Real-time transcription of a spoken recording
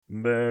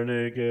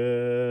Barenaked.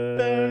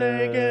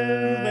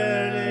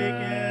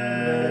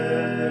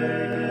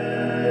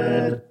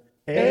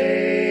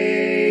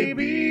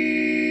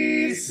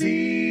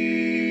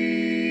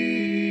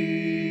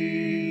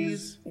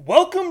 ABCs.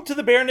 Welcome to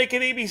the Barenaked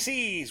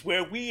ABCs,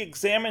 where we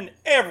examine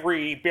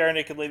every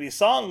Barenaked Ladies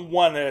song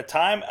one at a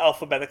time,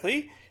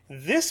 alphabetically.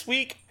 This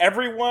week,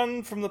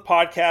 everyone from the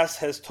podcast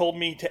has told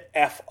me to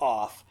F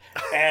off,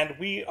 and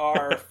we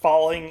are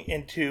falling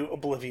into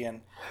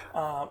oblivion.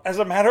 As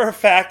a matter of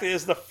fact, it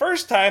is the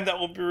first time that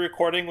we'll be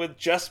recording with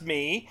just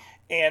me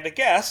and a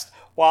guest,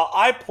 while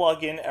I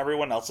plug in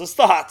everyone else's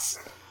thoughts.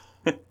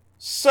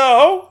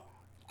 So,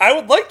 I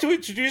would like to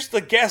introduce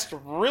the guest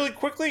really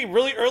quickly,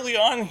 really early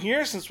on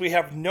here, since we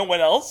have no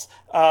one else.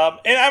 And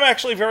I'm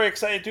actually very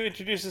excited to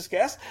introduce this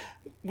guest.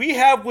 We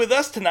have with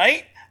us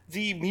tonight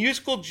the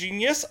musical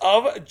genius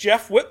of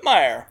Jeff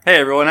Whitmire. Hey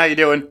everyone, how you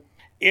doing?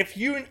 If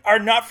you are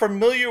not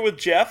familiar with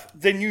Jeff,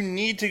 then you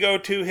need to go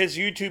to his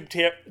YouTube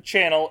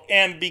channel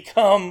and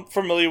become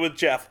familiar with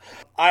Jeff.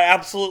 I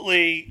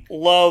absolutely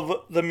love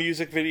the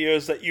music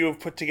videos that you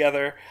have put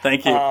together.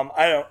 Thank you.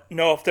 I don't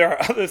know if there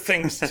are other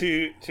things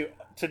to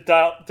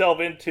delve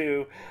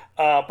into,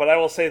 but I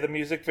will say the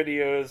music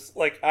videos,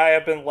 like, I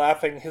have been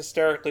laughing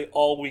hysterically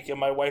all week, and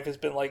my wife has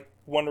been, like,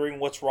 wondering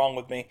what's wrong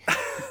with me.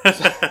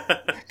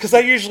 Because I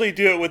usually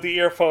do it with the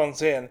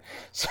earphones in.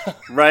 So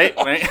right.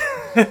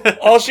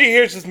 all she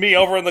hears is me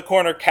over in the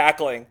corner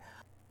cackling.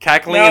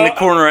 Cackling in the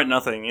corner at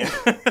nothing. Yeah.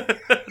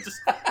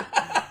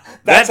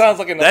 That sounds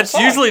like another That's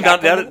song. usually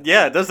not that.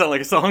 Yeah, it does sound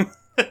like a song.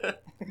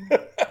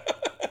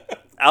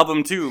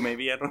 Album 2,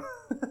 maybe. I don't know.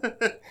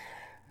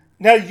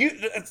 Now,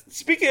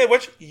 speaking of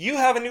which, you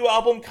have a new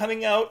album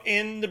coming out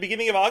in the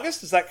beginning of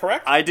August, is that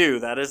correct? I do.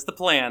 That is the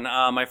plan.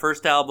 My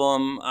first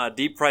album,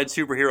 Deep Fried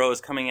Superhero, is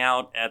coming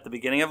out at the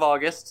beginning of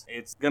August.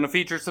 It's going to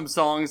feature some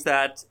songs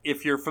that,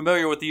 if you're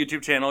familiar with the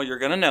YouTube channel, you're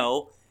going to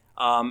know,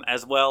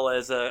 as well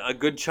as a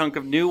good chunk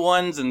of new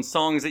ones and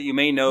songs that you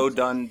may know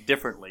done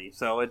differently.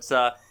 So it's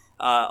the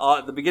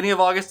beginning of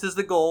August is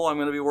the goal. I'm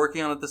going to be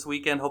working on it this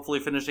weekend, hopefully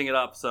finishing it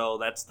up. So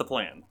that's the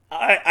plan.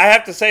 I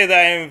have to say that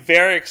I am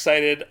very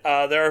excited.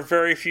 There are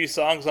very few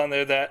songs on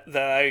there that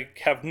I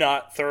have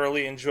not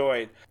thoroughly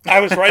enjoyed. I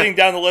was writing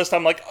down the list.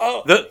 I'm like,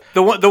 oh.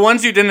 The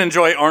ones you didn't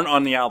enjoy aren't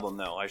on the album,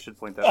 though. I should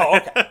point that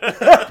out. Oh,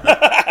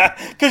 okay.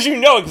 Because you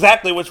know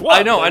exactly which ones.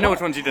 I know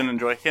which ones you didn't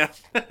enjoy. Yeah.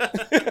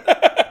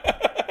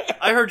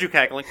 I heard you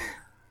cackling.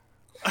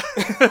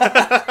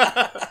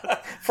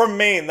 From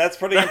Maine, that's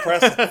pretty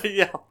impressive.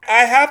 Yeah.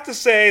 I have to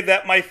say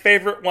that my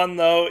favorite one,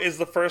 though, is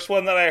the first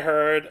one that I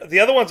heard.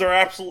 The other ones are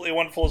absolutely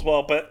wonderful as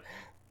well, but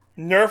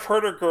Nerf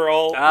Herder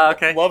Girl,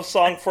 okay. Love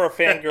Song for a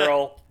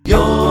Fangirl.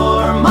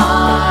 You're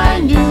my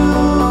new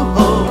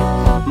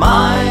hope,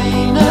 my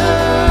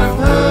Nerf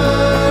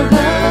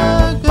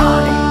Herder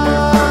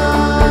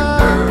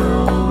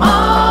girl,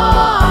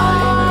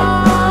 my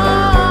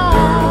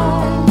Nerf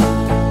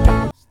Herder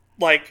girl.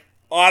 Like,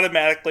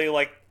 automatically,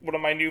 like, one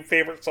of my new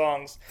favorite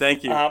songs.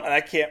 Thank you. And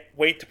I can't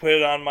wait to put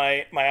it on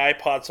my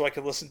iPod so I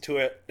can listen to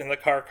it in the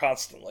car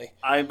constantly.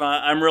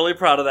 I'm really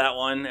proud of that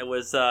one. It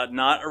was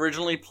not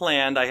originally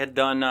planned. I had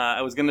done.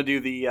 I was going to do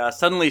the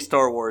Suddenly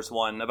Star Wars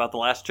one about The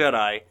Last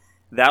Jedi.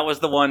 That was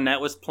the one that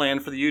was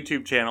planned for the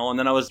YouTube channel. And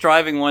then I was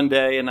driving one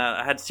day and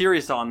I had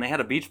Sirius on. They had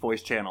a Beach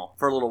Boys channel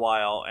for a little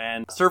while.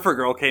 And Surfer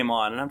Girl came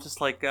on. And I'm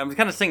just like, I'm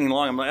kind of singing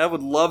along. I'm like, I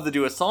would love to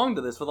do a song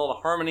to this with all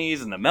the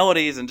harmonies and the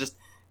melodies and just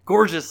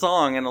gorgeous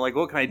song. And I'm like,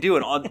 what can I do?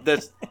 And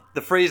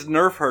the phrase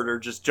Nerf Herder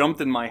just jumped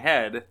in my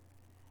head.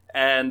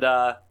 And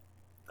I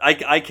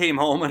came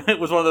home and it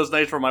was one of those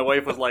nights where my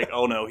wife was like,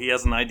 oh no, he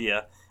has an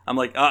idea. I'm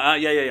like,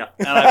 yeah.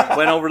 And I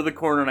went over to the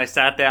corner and I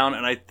sat down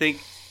and I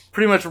think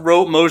pretty much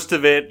wrote most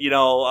of it,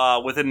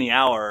 within the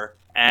hour,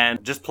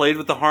 and just played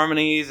with the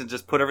harmonies and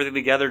just put everything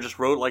together, just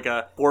wrote like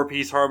a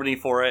 4-piece harmony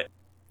for it.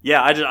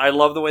 Yeah, I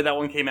love the way that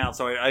one came out,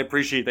 so I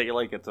appreciate that you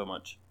like it so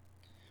much.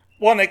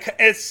 Well,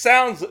 it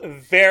sounds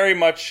very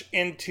much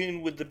in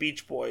tune with the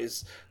Beach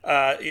Boys.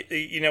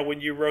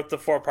 When you wrote the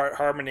 4-part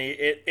harmony,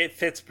 it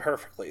fits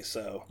perfectly,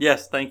 so.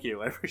 Yes, thank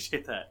you. I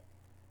appreciate that.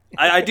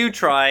 I do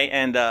try,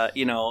 and,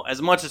 as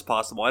much as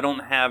possible. I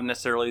don't have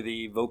necessarily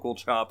the vocal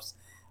chops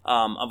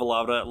of a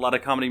lot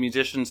of comedy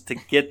musicians to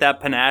get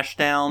that panache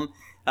down,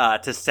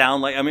 to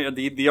sound like,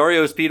 the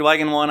REO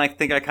Speedwagon one I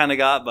think I kind of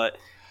got, but,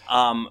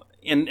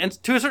 and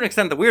to a certain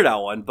extent the Weird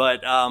Al one,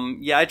 but,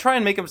 I try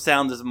and make them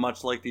sound as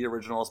much like the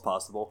original as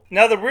possible.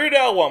 Now the Weird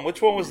Al one,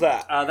 which one was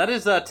that? That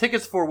is,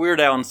 Tickets for Weird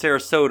Al in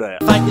Sarasota.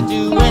 If I could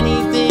do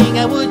anything,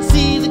 I would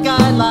see the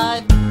guy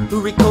live who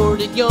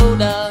recorded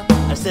Yoda.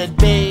 I said,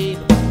 babe,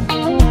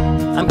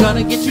 I'm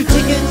gonna get you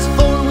tickets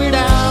for Weird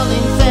Al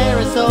in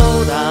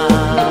Sarasota.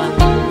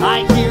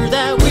 I hear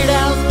that Weird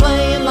Al's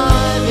playing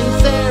live in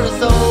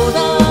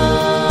Sarasota.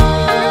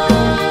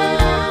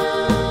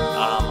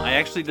 I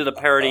actually did a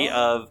parody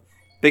of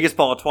Biggest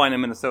Ball of Twine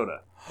in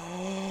Minnesota.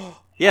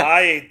 Yeah.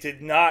 I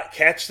did not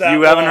catch that You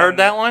one. haven't heard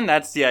that one?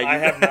 That's, I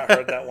have not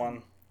heard that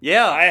one.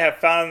 Yeah. I have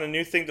found a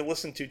new thing to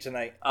listen to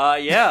tonight.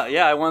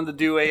 Yeah. I wanted to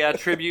do a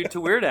tribute to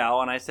Weird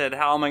Al, and I said,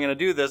 how am I going to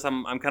do this?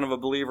 I'm kind of a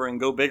believer in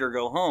go big or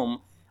go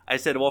home. I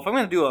said, well, if I'm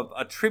going to do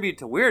a tribute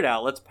to Weird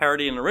Al, let's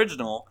parody an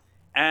original,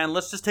 and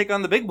let's just take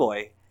on the big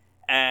boy.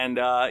 And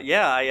I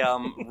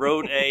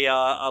wrote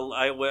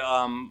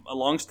a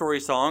long story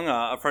song.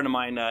 A friend of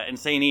mine,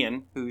 Insane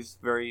Ian, who's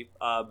very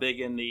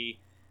big in the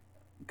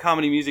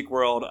comedy music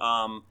world,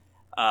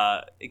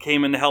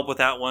 came in to help with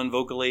that one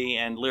vocally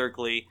and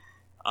lyrically.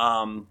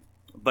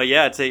 But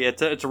yeah,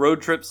 it's a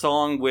road trip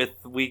song with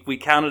we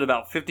counted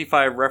about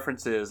 55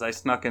 references I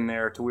snuck in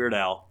there to Weird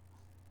Al.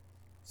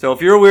 So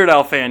if you're a Weird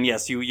Al fan,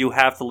 yes, you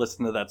have to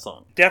listen to that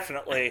song.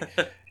 Definitely.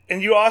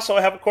 And you also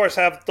have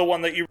the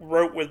one that you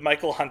wrote with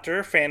Michael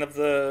Hunter, friend of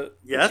the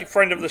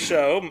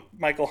show,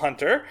 Michael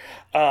Hunter.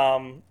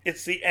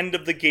 It's The End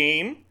of the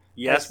Game,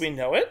 as we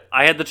know it.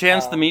 I had the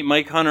chance to meet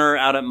Mike Hunter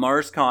out at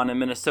MarsCon in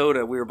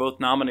Minnesota. We were both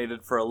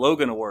nominated for a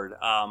Logan Award.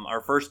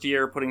 Our first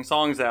year putting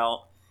songs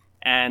out,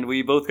 and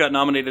we both got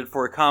nominated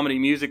for a Comedy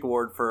Music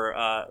Award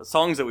for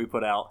songs that we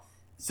put out.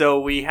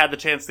 So we had the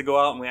chance to go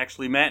out, and we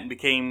actually met and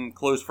became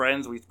close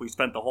friends. We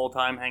spent the whole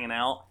time hanging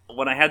out.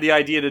 When I had the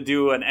idea to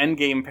do an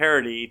Endgame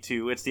parody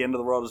to It's the End of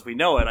the World as We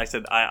Know It, I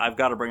said, I've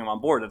got to bring him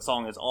on board. That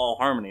song is all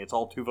harmony. It's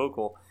all two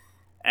vocal.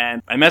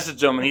 And I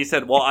messaged him, and he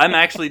said, well, I'm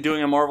actually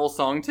doing a Marvel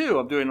song, too.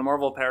 I'm doing a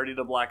Marvel parody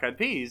to Black Eyed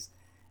Peas.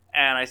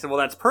 And I said, well,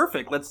 that's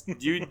perfect. Let's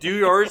do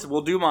yours, we'll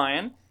do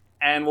mine,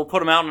 and we'll put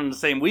them out on the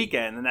same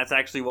weekend. And that's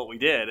actually what we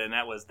did. And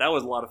that was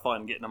a lot of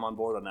fun getting them on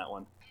board on that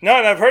one. No,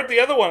 and I've heard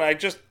the other one. I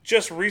just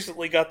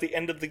recently got The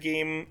End of the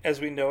Game as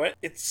We Know It.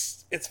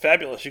 It's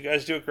fabulous. You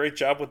guys do a great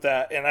job with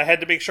that. And I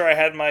had to make sure I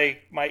had my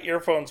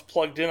earphones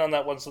plugged in on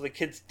that one so the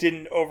kids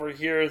didn't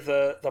overhear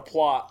the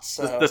plot.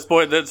 So. So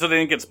they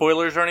didn't get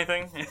spoilers or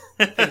anything?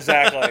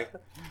 Exactly.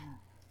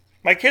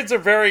 My kids are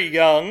very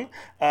young,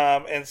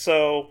 and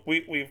so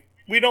we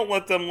don't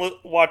let them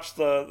watch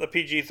the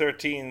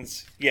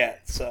PG-13s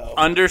yet. So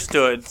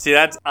understood. See,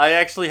 I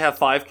actually have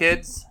 5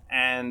 kids.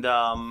 And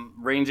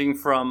ranging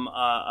from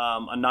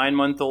a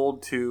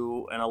 9-month-old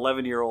to an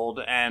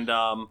 11-year-old, and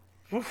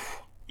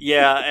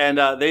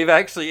they've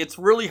actually. It's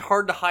really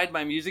hard to hide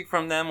my music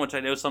from them, which I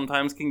know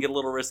sometimes can get a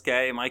little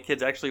risque. My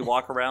kids actually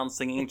walk around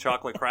singing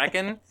 "Chocolate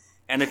Kraken,"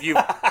 and if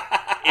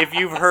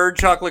you've heard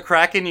 "Chocolate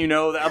Kraken," you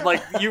know that I'm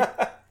like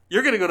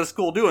you're gonna go to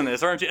school doing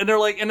this, aren't you? And they're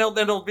like, and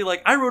they'll be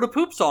like, I wrote a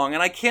poop song,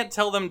 and I can't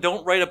tell them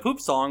don't write a poop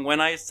song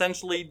when I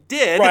essentially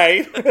did.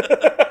 Right.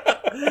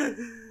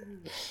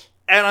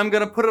 And I'm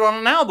gonna put it on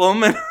an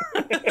album. That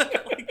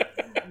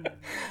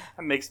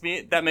makes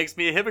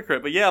me a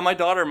hypocrite. But yeah, my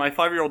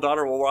 5-year-old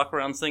daughter, will walk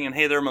around singing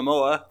 "Hey There,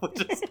 Momoa."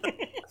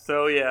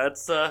 So yeah,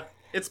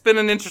 it's been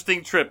an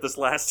interesting trip this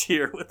last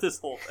year with this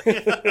whole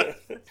thing.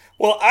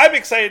 Well, I'm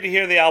excited to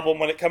hear the album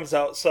when it comes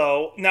out.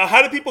 So now,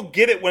 how do people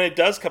get it when it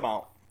does come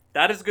out?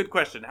 That is a good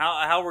question.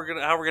 How we're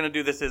gonna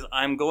do this is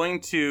I'm going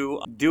to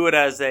do it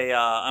as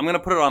I'm gonna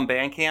put it on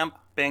Bandcamp,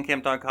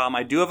 bandcamp.com.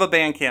 I do have a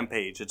Bandcamp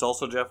page. It's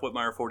also Jeff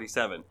Whitmire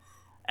 47.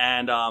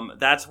 And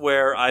that's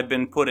where I've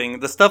been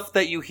putting the stuff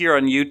that you hear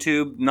on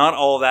YouTube. Not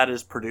all of that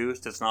is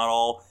produced. It's not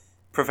all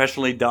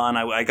professionally done.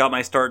 I got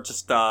my start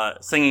just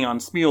singing on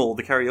Smule,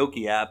 the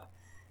karaoke app.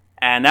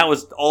 And that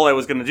was all I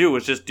was going to do,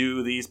 was just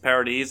do these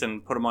parodies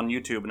and put them on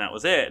YouTube, and that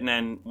was it. And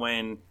then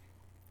when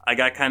I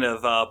got kind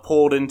of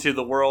pulled into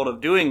the world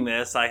of doing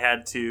this, I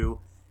had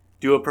to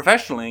do it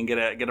professionally and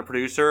get a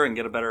producer and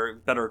get a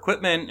better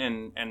equipment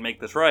and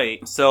make this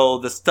right. So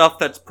the stuff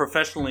that's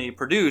professionally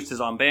produced is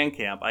on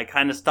Bandcamp. I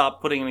kind of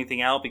stopped putting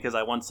anything out because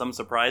I want some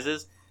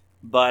surprises.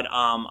 But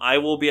I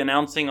will be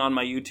announcing on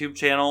my YouTube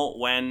channel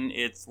when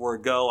we're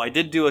go. I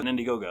did do an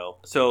Indiegogo,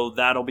 so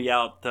that'll be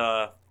out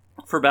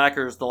for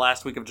backers the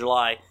last week of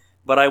July.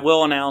 But I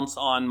will announce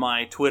on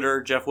my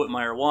Twitter, Jeff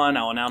Whitmire 1.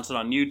 I'll announce it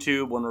on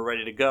YouTube when we're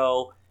ready to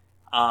go.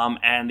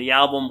 And the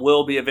album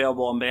will be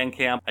available on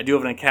Bandcamp. I do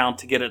have an account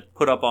to get it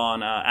put up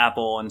on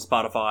Apple and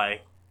Spotify,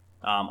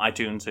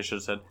 iTunes, I should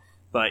have said.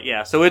 But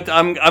yeah, so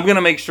I'm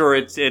gonna make sure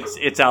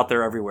it's out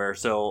there everywhere.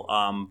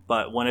 So,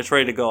 but when it's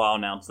ready to go, I'll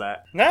announce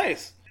that.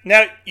 Nice.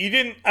 Now you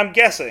didn't. I'm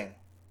guessing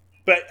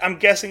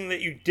that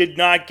you did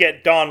not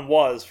get Don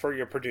Was for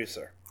your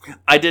producer.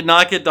 I did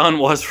not get Don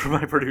Was for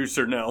my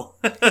producer. No.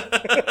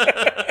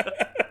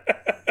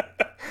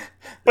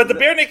 But the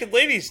Bare Naked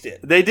Ladies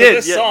did. They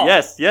did.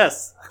 Yes.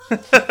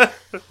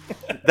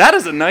 That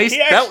is a nice.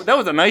 That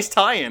was a nice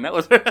tie-in. That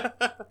was.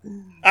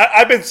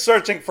 I've been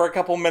searching for a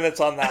couple minutes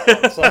on that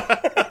one.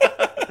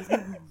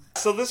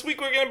 So this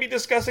week we're going to be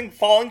discussing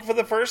 "Falling for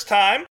the First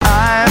Time."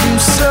 I'm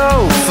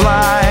so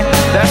fly.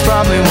 That's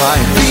probably why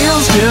it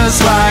feels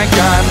just like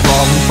I'm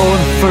falling for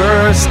the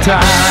first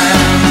time.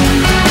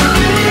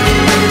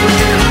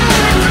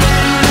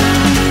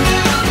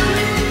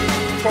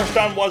 Of course,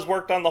 Don Was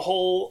worked on the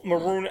whole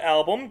Maroon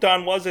album.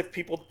 Don Was, if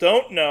people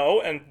don't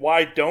know, and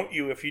why don't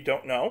you if you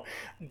don't know,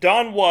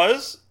 Don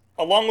Was,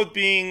 along with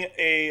being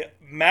a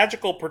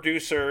magical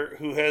producer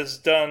who has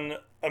done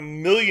a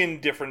million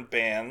different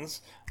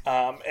bands,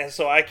 and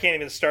so I can't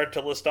even start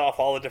to list off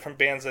all the different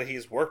bands that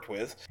he's worked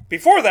with.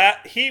 Before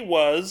that, he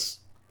was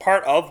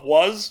part of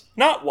was,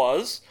 not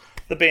was,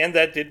 the band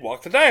that did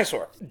Walk the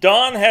Dinosaur.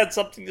 Don had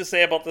something to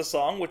say about this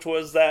song, which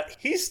was that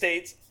he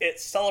states it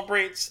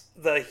celebrates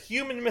the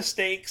human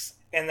mistakes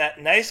and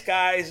that nice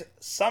guys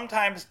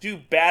sometimes do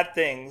bad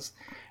things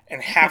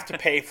and have to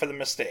pay for the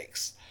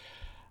mistakes.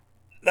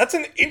 That's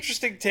an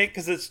interesting take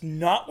because it's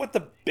not what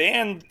the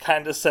band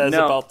kind of says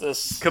about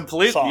this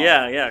song.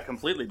 Yeah,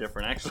 completely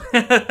different, actually.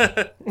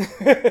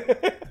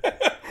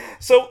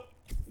 So,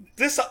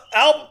 this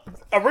album,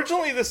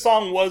 originally this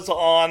song was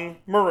on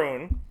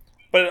Maroon,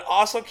 but it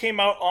also came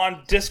out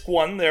on Disc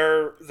 1,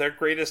 their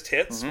greatest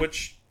hits,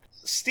 which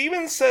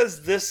Steven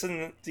says this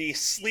in the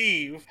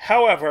sleeve.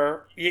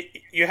 However,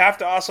 you have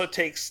to also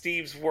take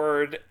Steve's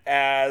word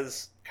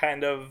as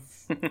kind of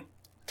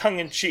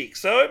tongue-in-cheek,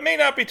 so it may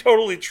not be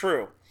totally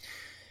true.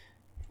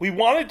 We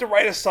wanted to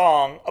write a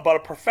song about a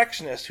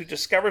perfectionist who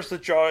discovers the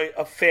joy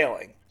of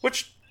failing,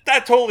 which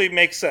that totally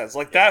makes sense.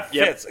 Like, that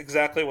fits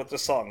exactly what the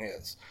song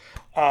is.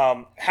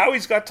 How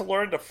he's got to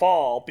learn to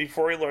fall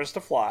before he learns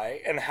to fly,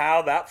 and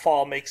how that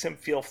fall makes him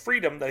feel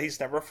freedom that he's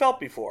never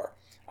felt before.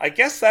 I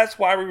guess that's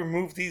why we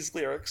removed these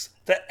lyrics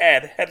that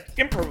Ed had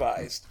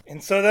improvised.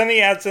 And so then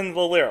he adds in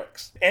the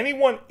lyrics.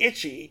 Anyone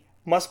itchy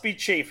must be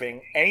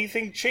chafing.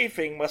 Anything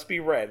chafing must be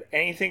red.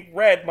 Anything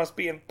red must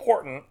be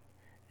important.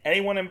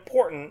 Anyone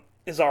important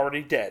is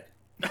already dead.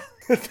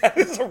 That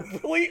is a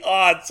really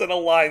odd set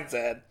of lines,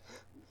 Ed.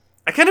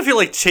 I kind of feel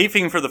like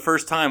Chafing for the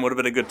First Time would have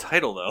been a good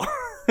title, though.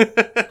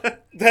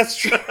 That's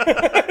true.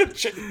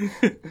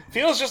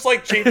 Feels just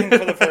like Chafing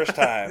for the First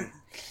Time.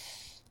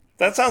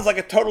 That sounds like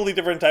a totally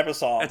different type of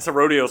song. It's a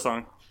rodeo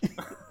song.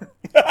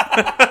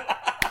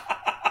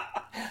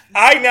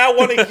 I now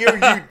want to hear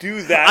you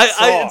do that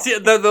song. See,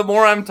 the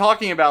more I'm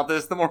talking about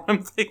this, the more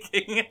I'm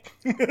thinking.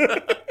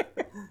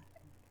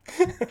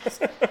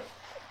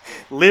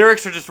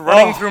 Lyrics are just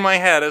running through my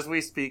head as we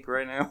speak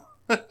right now.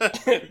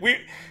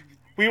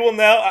 We will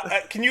now.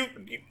 Can you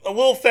a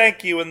little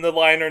thank you in the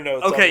liner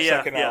notes? Okay, on the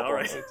second album. all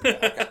right.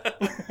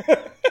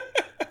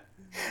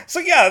 Okay.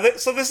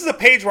 So this is a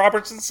Paige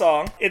Robertson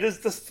song. It is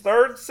the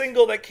third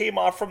single that came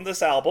off from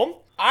this album.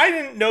 I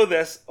didn't know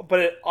this, but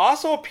it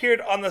also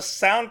appeared on the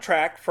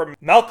soundtrack for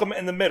Malcolm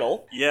in the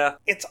Middle. Yeah.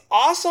 It's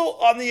also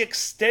on the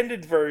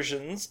extended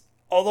versions,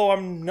 although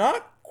I'm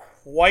not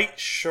quite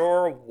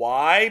sure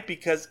why,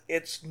 because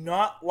it's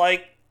not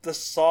like the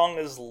song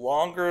is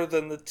longer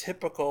than the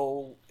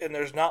typical, and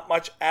there's not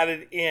much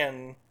added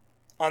in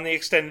on the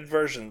extended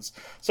versions.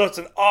 So it's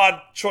an odd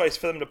choice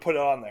for them to put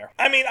it on there.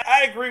 I mean,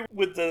 I agree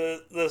with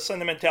the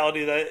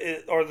sentimentality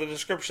or the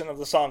description of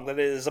the song that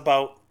it is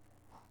about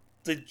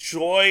the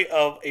joy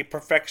of a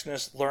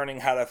perfectionist learning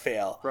how to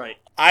fail. Right.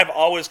 I've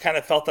always kind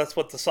of felt that's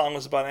what the song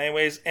was about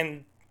anyways,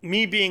 and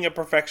me being a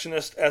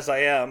perfectionist as I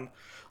am,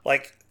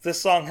 like,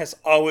 this song has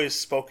always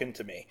spoken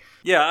to me.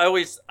 Yeah, I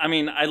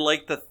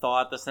like the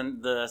thought,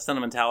 the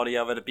sentimentality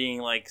of it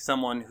being like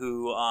someone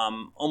who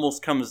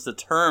almost comes to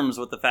terms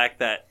with the fact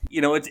that,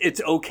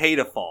 it's okay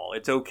to fall.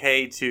 It's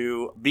okay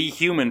to be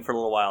human for a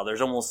little while.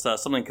 There's almost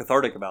something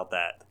cathartic about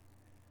that.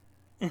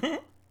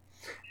 Mm-hmm.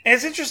 And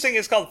it's interesting,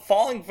 it's called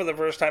Falling for the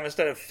First Time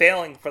instead of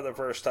Failing for the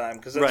First Time,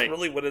 because that's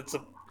really what it's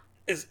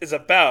is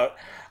about.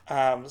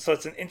 So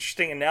it's an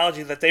interesting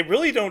analogy that they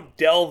really don't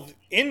delve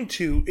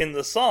into in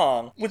the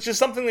song, which is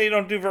something they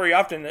don't do very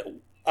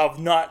often, of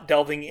not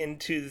delving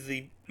into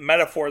the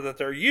metaphor that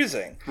they're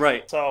using.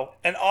 Right. So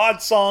an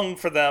odd song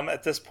for them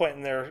at this point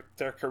in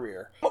their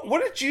career.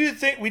 What did you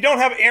think? We don't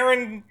have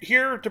Aaron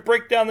here to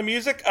break down the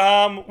music.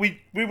 We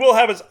will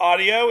have his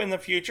audio in the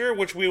future,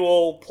 which we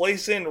will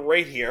place in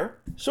right here.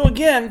 So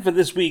again, for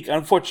this week,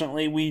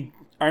 unfortunately, we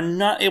are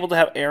not able to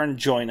have Aaron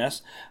join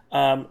us.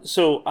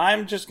 So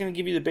I'm just going to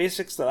give you the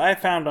basics that I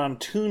found on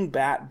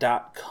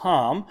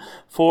tunebat.com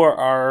for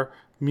our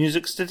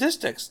music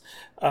statistics.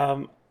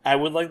 I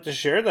would like to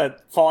share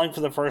that Falling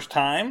for the First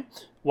Time,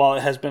 while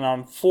it has been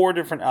on 4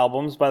 different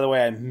albums, by the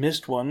way, I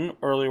missed one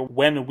earlier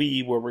when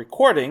we were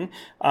recording,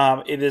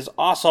 it is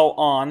also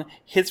on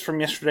Hits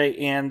from Yesterday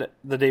and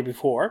the Day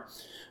Before.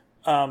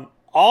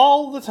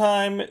 All the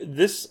time,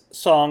 this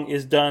song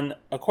is done,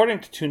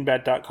 according to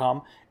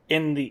tunebat.com,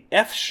 in the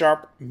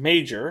F-sharp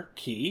major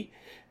key,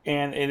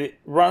 and it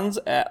runs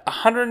at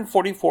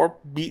 144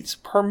 beats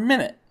per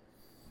minute.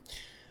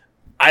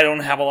 I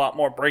don't have a lot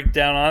more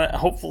breakdown on it.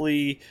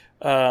 Hopefully,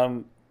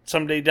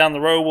 someday down the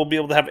road, we'll be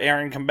able to have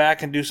Aaron come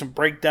back and do some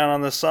breakdown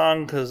on the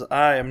song, because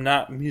I am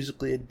not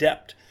musically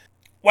adept.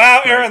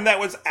 Wow, Aaron, that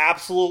was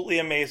absolutely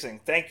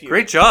amazing. Thank you.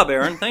 Great job,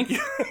 Aaron. Thank you.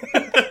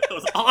 That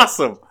was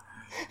awesome.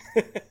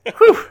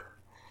 Whew.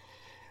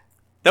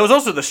 That was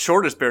also the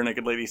shortest Bare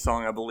Naked Ladies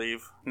song, I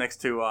believe,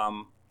 next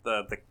to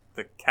the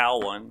cow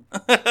one.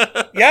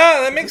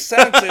 Yeah, that makes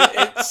sense.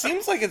 It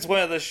seems like it's one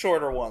of the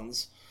shorter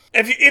ones.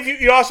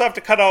 If you also have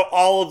to cut out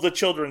all of the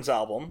children's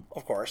album,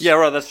 of course. Yeah,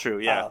 right, that's true.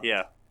 Yeah,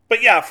 yeah.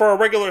 But yeah, for a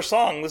regular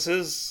song, this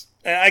is.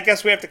 I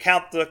guess we have to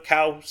count the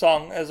cow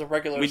song as a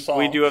regular song.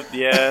 We do have.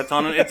 Yeah, it's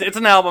on. It's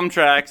an album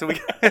track, so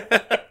we.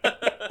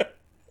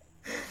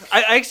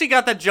 I actually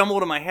got that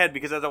jumbled in my head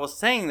because as I was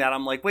saying that,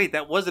 I'm like, wait,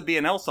 that was a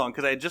BNL song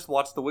because I had just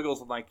watched The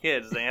Wiggles with my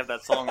kids. They have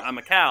that song, I'm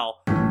a Cow.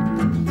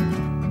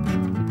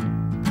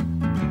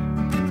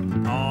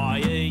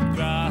 I eat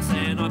grass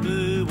and I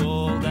moo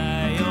all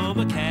day. I'm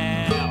a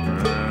cow.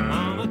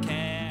 I'm a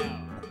cow.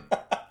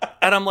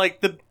 And I'm like,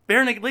 the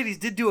Bare Naked Ladies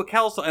did do a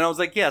cow song. And I was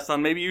like, yeah,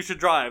 son, maybe you should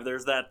drive.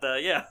 There's that,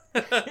 yeah.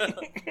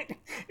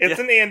 It's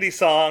an Andy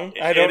song.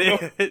 I don't know.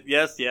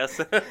 Yes.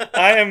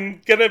 I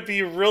am going to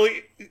be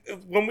really...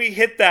 When we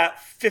hit that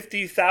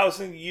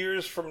 50,000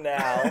 years from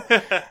now...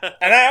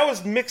 And I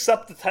always mix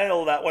up the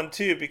title of that one,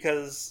 too,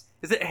 because...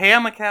 Is it Hey,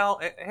 I'm a Cow?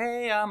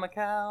 Hey, I'm a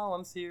cow.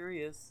 I'm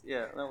serious.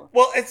 Yeah. That one.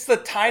 Well, it's the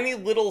Tiny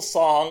Little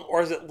Song,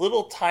 or is it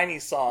Little Tiny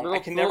Song? I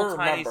can never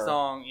remember. Tiny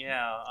Song,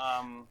 yeah.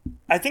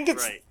 I think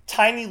it's right.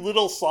 Tiny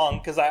Little Song,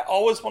 because I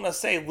always want to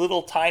say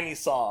Little Tiny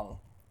Song.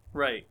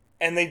 Right.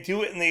 And they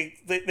do it, and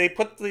they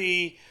put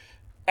the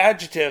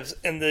adjectives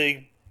in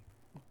the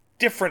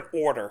different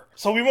order.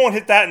 So we won't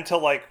hit that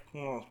until, like...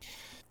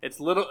 It's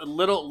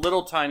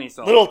little Tiny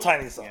Song. Little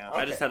Tiny Song. Yeah, okay.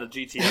 I just had a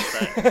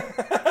GTS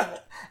that.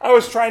 I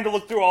was trying to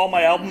look through all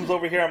my albums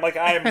over here. I'm like,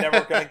 I am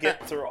never going to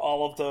get through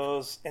all of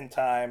those in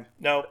time.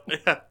 Nope.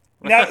 Yeah.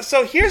 Now,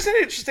 so here's an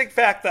interesting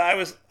fact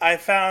that I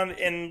found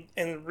in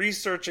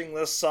researching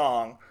this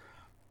song.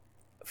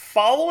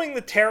 Following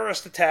the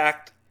terrorist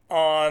attack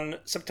on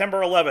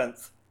September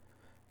 11th,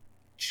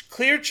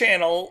 Clear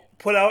Channel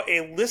put out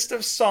a list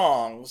of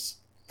songs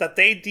that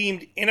they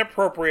deemed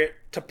inappropriate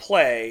to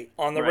play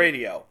on the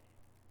radio.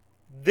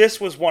 This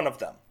was one of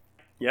them.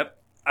 Yep.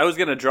 I was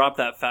going to drop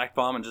that fact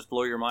bomb and just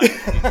blow your mind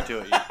to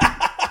it.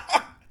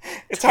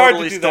 It's hard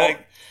to do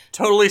that.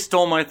 Totally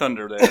stole my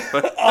thunder there.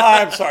 But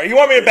I'm sorry. You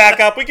want me to back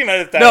up? We can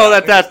edit that. No,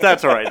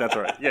 that's all right. That's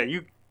all right. Yeah,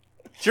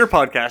 it's your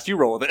podcast. You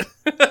roll with it.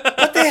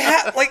 But they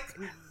have, like,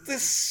 the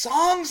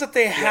songs that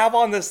they have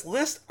on this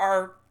list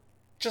are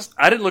just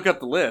I didn't look up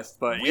the list,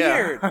 but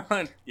weird.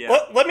 Yeah.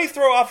 Let me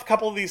throw off a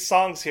couple of these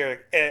songs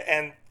here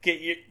and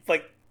get you,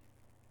 like,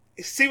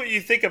 see what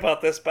you think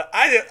about this, but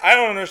I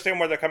don't understand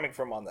where they're coming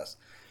from on this.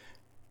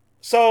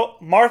 So,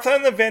 Martha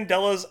and the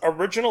Vandellas'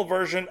 original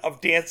version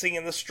of Dancing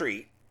in the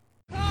Street.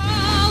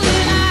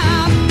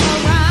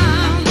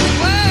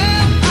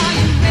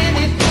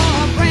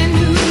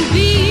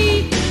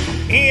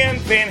 And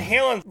Van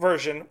Halen's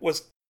version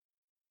was...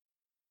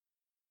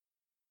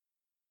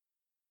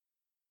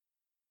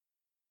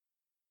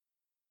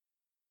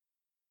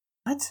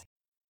 What?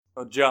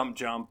 Oh, Jump,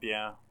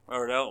 yeah.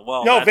 Or no,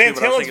 well, no, Van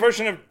Halen's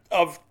version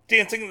of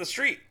Dancing in the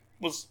Street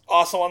was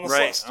also on this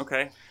list. Right,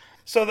 okay.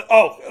 So,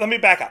 let me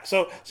back up.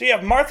 So you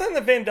have Martha and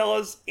the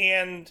Vandellas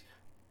and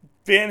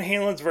Van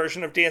Halen's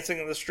version of Dancing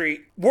in the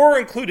Street were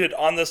included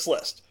on this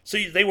list. So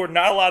they were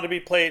not allowed to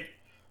be played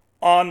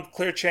on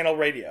Clear Channel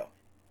Radio.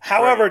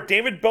 However,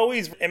 David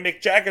Bowie's and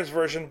Mick Jagger's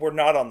version were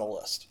not on the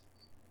list.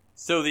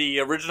 So the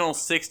original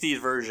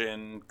 60s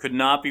version could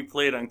not be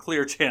played on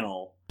Clear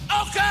Channel.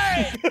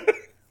 Okay!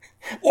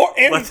 Or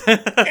and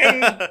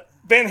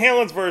Van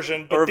Halen's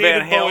version, but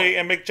David Bowie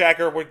and Mick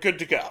Jagger were good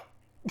to go.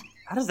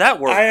 How does that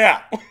work?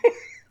 Yeah.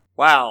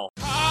 Wow.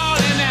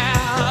 Calling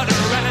out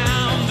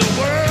around the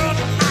world.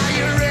 Are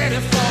you ready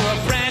for a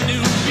brand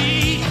new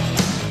beat?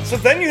 So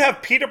then you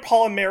have Peter,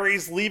 Paul, and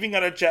Mary's Leaving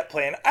on a Jet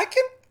Plane.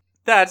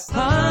 That's...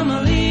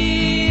 I'm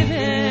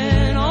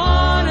leaving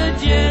on a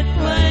jet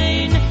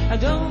plane. I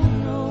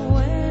don't know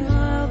when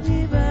I'll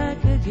be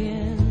back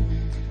again.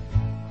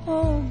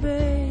 Oh,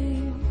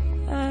 babe,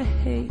 I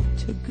hate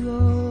to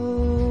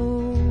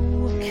go.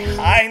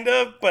 Kind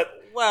of,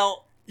 but...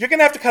 Well... You're going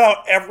to have to cut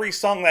out every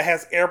song that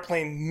has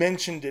airplane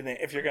mentioned in it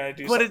if you're going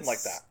to do something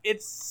like that.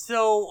 It's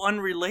so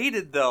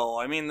unrelated, though.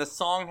 I mean, the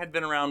song had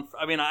been around...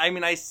 I mean,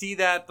 I see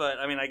that, but,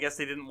 I guess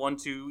they didn't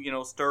want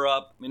to, stir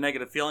up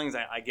negative feelings.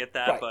 I get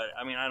that, right. But,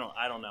 I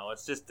don't know.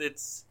 It's just,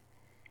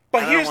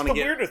 But here's the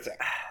weirder thing.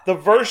 The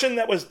version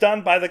that was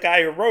done by the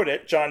guy who wrote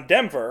it, John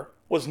Denver,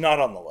 was not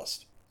on the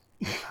list.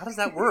 How does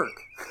that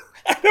work?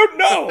 I don't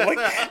know. Like,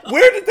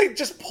 where did they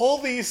just pull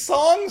these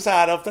songs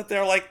out of that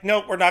they're like,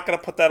 nope, we're not going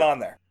to put that on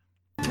there?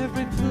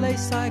 Every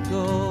place I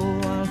go,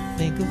 I'll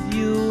think of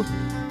you.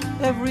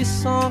 Every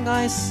song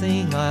I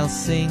sing, I'll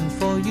sing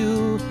for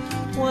you.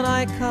 When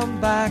I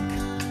come back,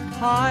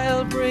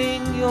 I'll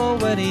bring your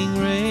wedding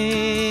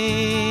ring.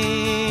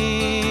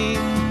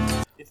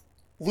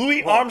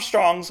 Louis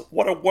Armstrong's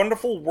What a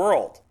Wonderful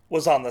World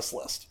was on this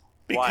list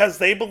because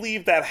they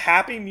believed that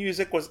happy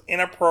music was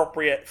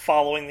inappropriate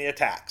following the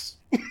attacks.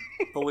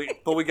 but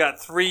we got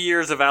 3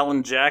 years of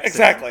Alan Jackson.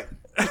 Exactly.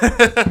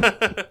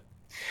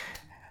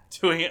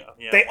 Doing it.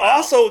 Yeah, they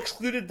also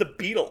excluded the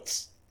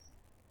Beatles.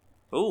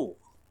 Ooh,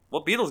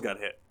 what Beatles got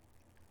hit?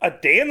 A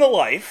Day in the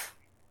Life.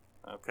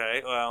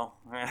 Okay, well.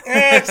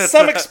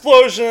 Some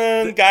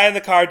explosion, guy in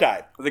the car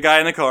died. The guy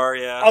in the car,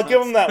 yeah. I'll give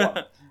him that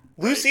one.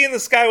 Lucy in the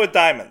Sky with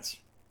Diamonds.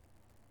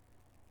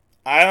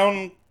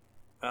 I've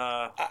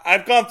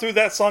gone through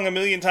that song a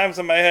million times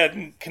in my head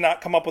and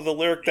cannot come up with a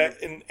lyric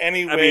that in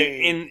any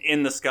way...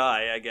 in the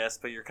sky, I guess,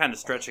 but you're kind of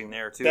stretching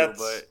there, too.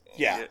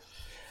 Yeah.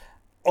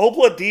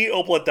 Obla Di,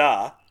 Obla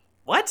Da.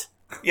 What?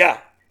 Yeah.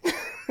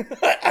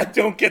 I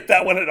don't get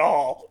that one at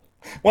all.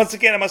 Once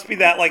again, it must be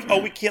that like,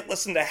 oh, we can't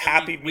listen to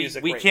happy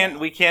music. We right can't now.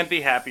 we can't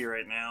be happy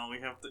right now. We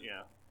have to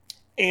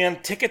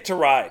And Ticket to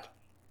Ride.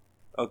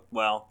 Oh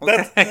well,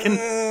 That's,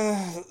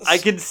 I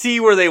can see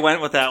where they went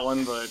with that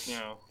one, but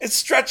it's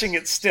stretching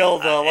it still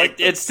though. Like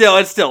it's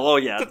still. Oh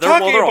yeah, they're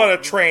talking about a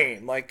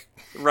train. Like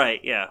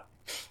right, yeah.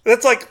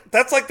 that's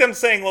like them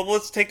saying, well,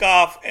 let's take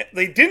off.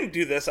 They didn't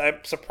do this.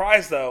 I'm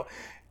surprised though,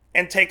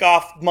 and take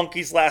off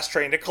Monkey's Last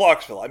Train to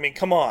Clarksville. I mean,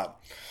 come on.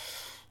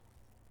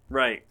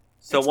 Right.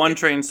 So One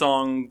Train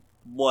song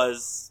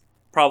was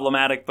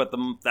problematic, but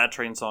that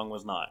train song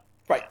was not.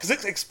 Right, because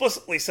it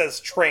explicitly says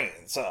train,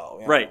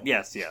 so... Right,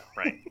 yes, yeah,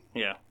 right,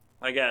 yeah,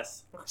 I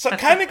guess. So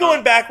kind of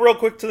going back real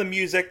quick to the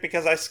music,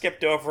 because I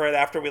skipped over it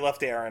after we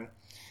left Aaron.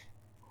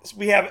 So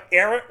we have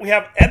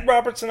Ed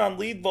Robertson on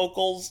lead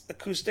vocals,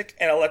 acoustic,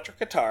 and electric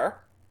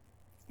guitar.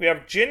 We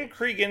have Jen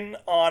Cregan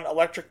on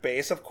electric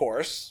bass, of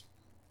course.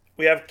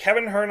 We have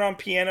Kevin Hearn on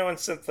piano and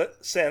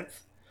synth,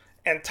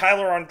 and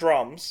Tyler on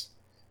drums.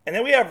 And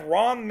then we have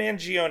Ron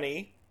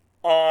Mangione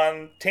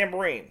on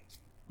tambourine.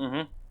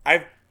 Mm-hmm.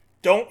 I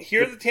don't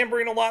hear the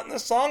tambourine a lot in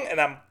this song,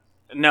 and I'm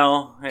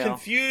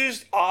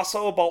confused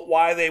also about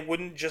why they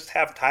wouldn't just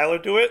have Tyler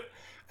do it,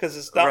 because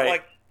it's not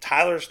like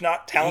Tyler's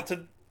not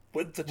talented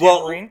with the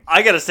tambourine. Well,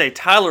 I gotta say,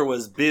 Tyler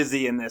was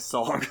busy in this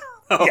song.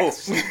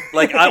 Yes.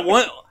 Like,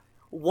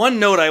 one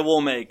note I will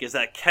make is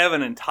that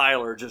Kevin and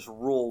Tyler just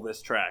rule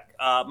this track,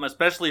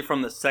 especially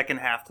from the second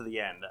half to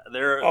the end.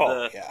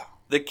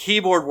 The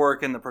keyboard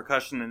work and the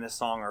percussion in this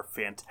song are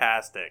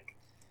fantastic.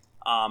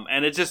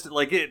 And it just,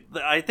 like,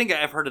 I think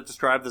I've heard it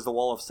described as the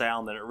wall of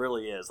sound, and it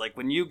really is. Like,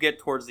 when you get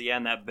towards the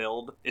end, that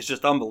build is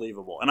just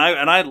unbelievable. And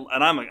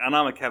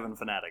I'm a Kevin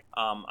fanatic.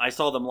 I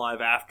saw them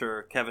live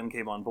after Kevin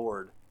came on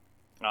board.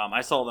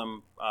 I saw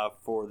them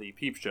for the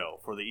Peep Show,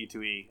 for the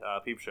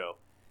E2E Peep Show.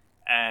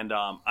 And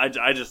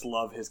I just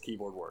love his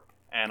keyboard work.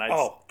 And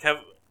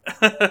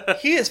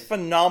he is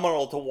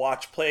phenomenal to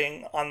watch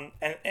playing on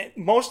and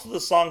most of the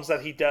songs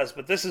that he does,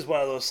 but this is one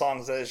of those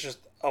songs that is just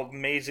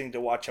amazing to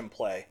watch him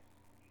play.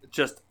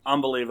 Just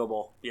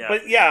unbelievable. Yeah.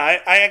 But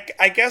yeah,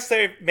 I guess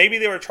maybe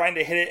they were trying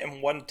to hit it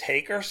in one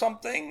take or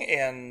something,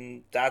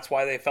 and that's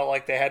why they felt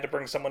like they had to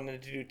bring someone in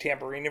to do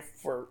tambourine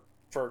for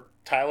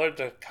Tyler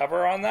to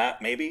cover on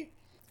that, maybe?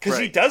 Because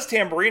he does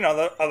tambourine on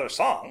the other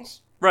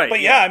songs. Right.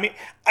 But yeah, I mean,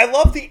 I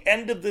love the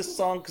end of this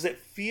song because it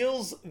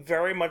feels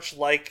very much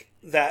like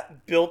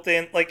that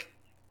built-in, like...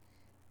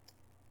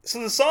 So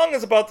the song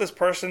is about this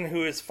person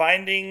who is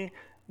finding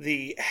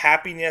the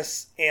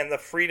happiness and the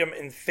freedom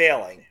in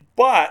failing.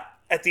 But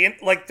at the end,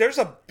 like, there's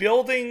a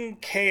building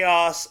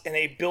chaos and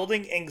a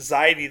building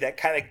anxiety that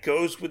kind of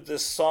goes with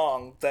this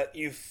song that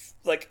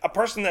like, a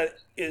person that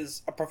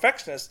is a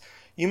perfectionist,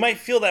 you might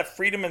feel that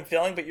freedom in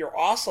failing, but you're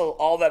also,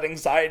 all that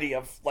anxiety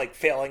of, like,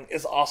 failing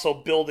is also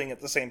building at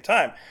the same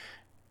time.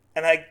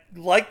 And I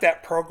like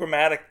that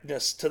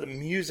programmaticness to the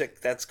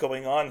music that's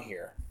going on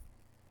here.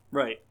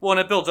 Right. Well,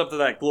 and it builds up to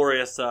that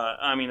glorious,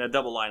 a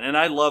double line. And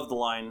I love the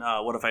line,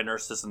 what if I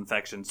nursed this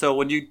infection? So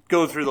when you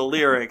go through the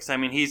lyrics, I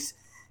mean, he's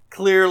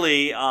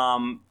clearly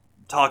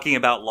talking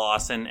about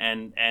loss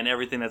and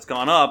everything that's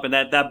gone up. And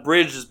that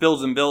bridge just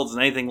builds and builds,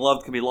 and anything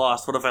loved can be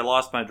lost. What if I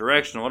lost my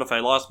direction? What if I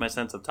lost my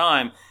sense of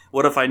time?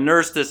 What if I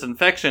nursed this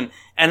infection?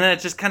 And then it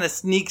just kind of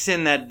sneaks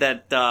in that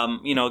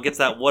gets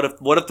that what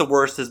if the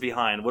worst is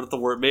behind? What if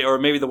or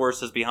maybe the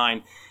worst is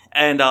behind?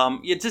 And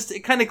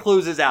it kind of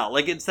closes out.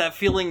 Like, it's that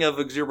feeling of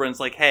exuberance,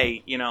 like,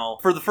 hey,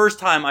 for the first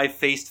time I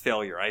faced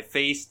failure. I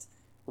faced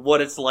what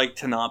it's like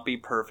to not be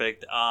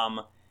perfect.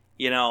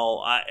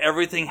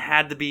 Everything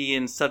had to be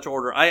in such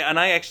order.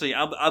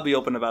 I'll be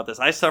open about this.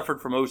 I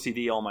suffered from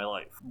OCD all my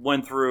life.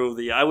 Went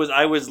through I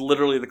was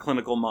literally the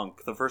clinical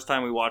monk. The first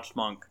time we watched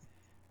Monk,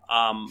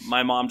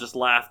 my mom just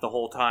laughed the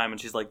whole time,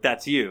 and she's like,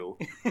 "That's you."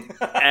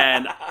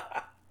 And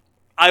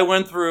I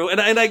went through, and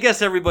I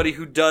guess everybody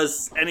who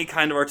does any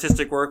kind of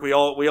artistic work, we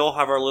all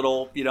have our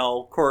little,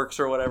 quirks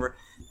or whatever.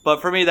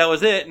 But for me, that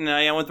was it, and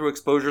I went through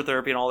exposure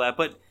therapy and all that.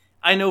 But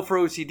I know for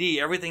OCD,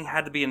 everything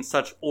had to be in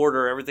such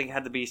order. Everything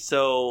had to be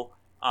so,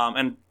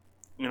 I've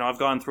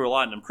gone through a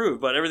lot and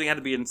improved, but everything had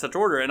to be in such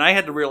order. And I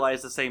had to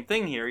realize the same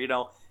thing here.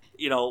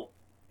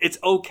 It's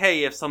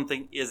okay if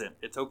something isn't.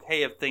 It's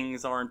okay if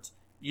things aren't.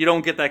 You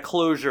don't get that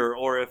closure,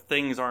 or if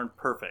things aren't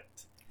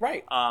perfect.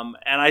 Right.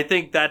 And I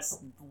think that's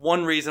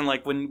one reason,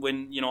 like,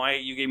 when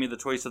you gave me the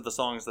choice of the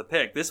songs to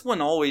pick, this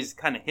one always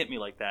kind of hit me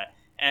like that.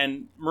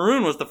 And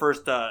Maroon was the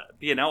first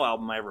B&L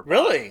album I ever bought.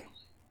 Really?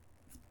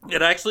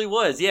 It actually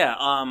was, yeah.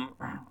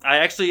 I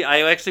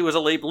actually was a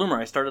late bloomer.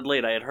 I started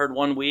late. I had heard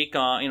 1 week,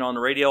 on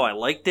the radio. I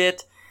liked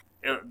it.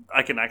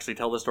 I can actually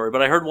tell the story,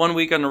 but I heard 1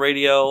 week on the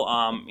radio,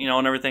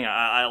 and everything.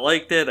 I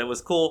liked it. It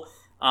was cool.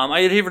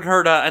 I had even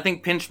heard, I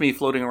think, Pinch Me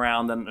floating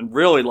around, and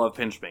really love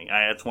Pinch Me.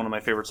 It's one of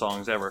my favorite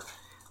songs ever.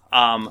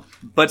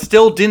 But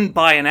still didn't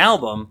buy an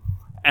album.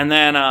 And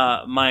then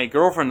my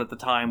girlfriend at the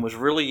time was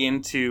really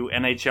into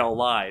NHL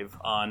Live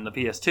on the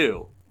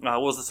PS2.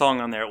 What was the song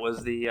on there? It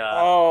was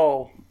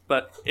the...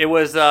 But it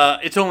was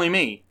It's Only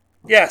Me.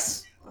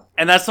 Yes.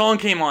 And that song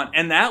came on,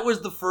 and that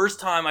was the first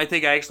time I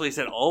think I actually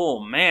said,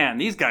 "Oh man,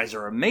 these guys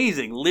are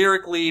amazing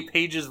lyrically."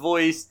 Page's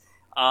voice,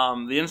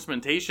 the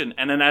instrumentation,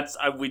 and then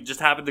we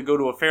just happened to go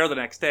to a fair the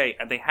next day,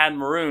 and they had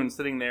Maroon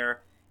sitting there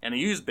in a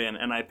used bin,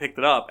 and I picked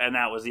it up, and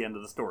that was the end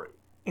of the story.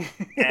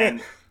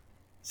 And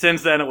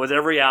since then, it was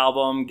every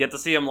album, get to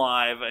see them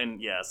live,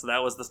 and yeah, so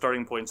that was the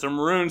starting point. So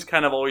Maroon's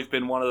kind of always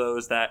been one of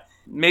those that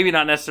maybe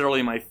not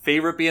necessarily my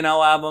favorite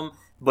B&L album,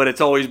 but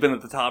it's always been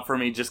at the top for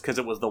me just because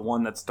it was the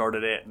one that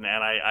started it, and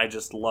I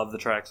just love the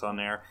tracks on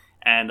there.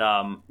 And,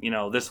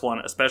 this one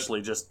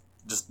especially just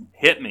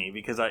hit me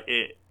because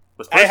it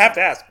was personal. I have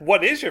to ask,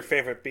 what is your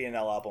favorite B&L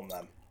album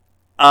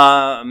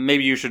then?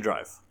 Maybe You Should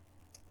Drive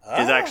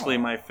is actually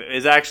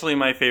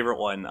my favorite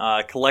one.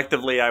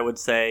 Collectively, I would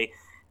say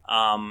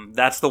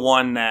that's the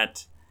one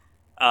that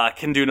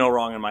can do no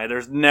wrong in my.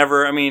 There's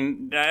never. I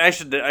mean, I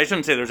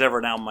shouldn't say there's ever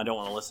an album I don't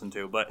want to listen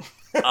to, but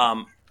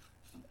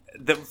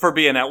for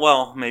being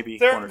maybe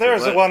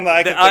there's one that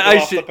I can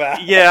think off the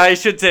bat. Yeah, I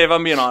should say if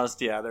I'm being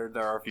honest, yeah, there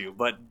are a few,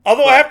 but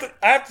although I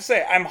have to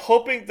say I'm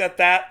hoping that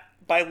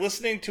by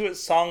listening to it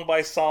song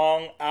by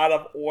song out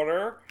of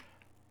order,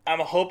 I'm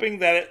hoping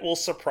that it will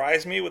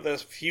surprise me with a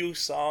few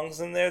songs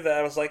in there that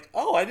I was like,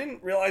 oh, I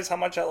didn't realize how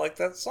much I like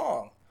that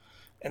song.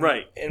 And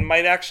right. It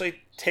might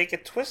actually take a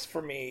twist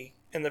for me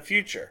in the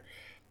future.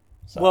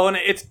 So. Well, and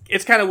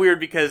it's kind of weird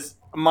because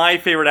my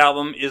favorite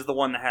album is the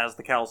one that has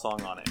the Cow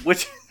song on it,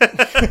 which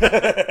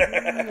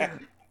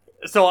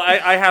so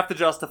I have to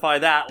justify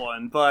that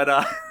one.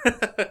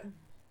 But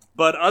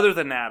but other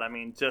than that, I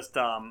mean, just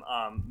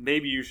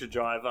Maybe You Should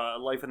Drive,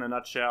 Life in a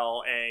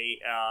Nutshell.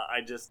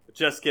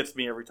 Just gets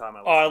me every time I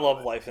listen. Oh, I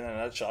love Life in a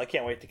Nutshell. I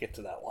can't wait to get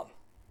to that one.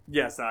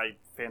 Yes,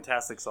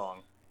 fantastic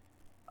song.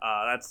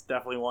 That's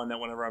definitely one that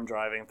whenever I'm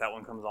driving, if that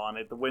one comes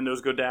on, the windows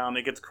go down,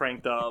 it gets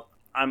cranked up.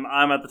 I'm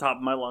at the top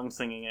of my lungs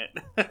singing it.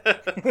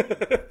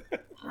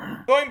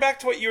 Going back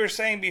to what you were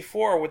saying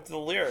before with the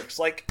lyrics,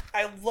 like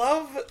I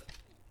love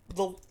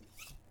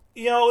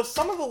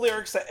some of the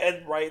lyrics that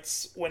Ed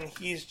writes when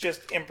he's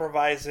just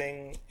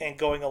improvising and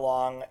going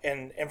along,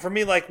 and for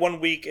me, like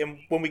 1 week, and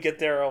when we get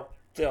there,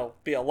 there'll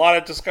be a lot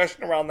of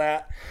discussion around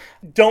that.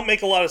 Don't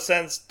make a lot of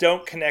sense.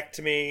 Don't connect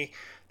to me.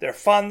 They're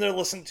fun to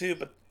listen to,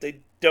 but they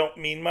don't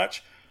mean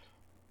much.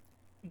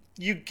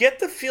 You get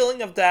the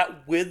feeling of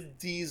that with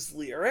these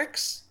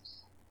lyrics,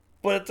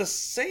 but at the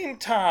same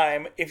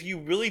time, if you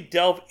really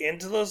delve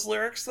into those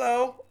lyrics,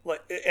 though, and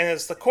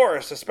it's the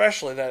chorus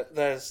especially that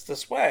is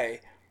this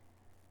way,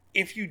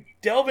 if you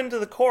delve into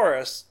the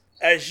chorus,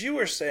 as you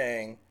were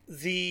saying,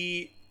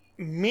 the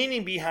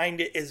meaning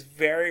behind it is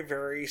very,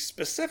 very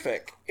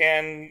specific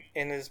and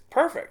is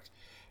perfect.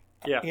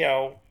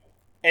 Yeah.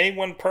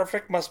 Anyone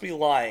perfect must be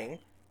lying.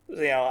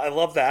 I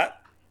love that.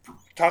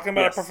 Talking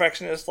about a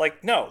perfectionist,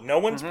 like, no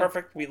one's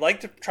perfect. We like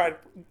to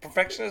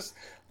perfectionists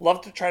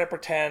love to try to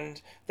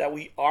pretend that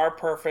we are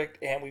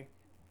perfect, and we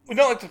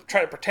don't like to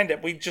try to pretend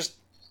it.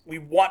 We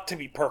want to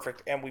be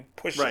perfect, and we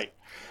push it.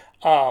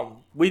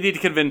 We need to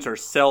convince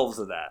ourselves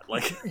of that.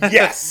 Like,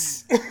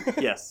 yes.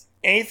 Yes.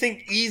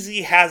 Anything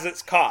easy has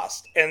its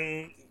cost,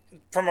 and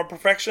from a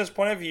perfectionist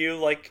point of view,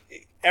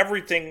 like,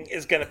 everything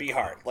is going to be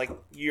hard. Like,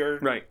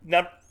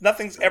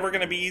 nothing's ever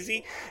going to be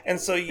easy, and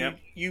so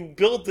you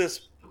build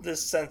this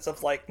sense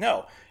of like,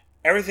 no,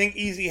 everything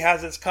easy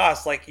has its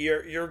cost. Like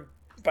you're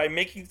by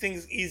making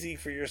things easy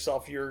for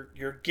yourself,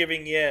 you're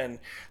giving in.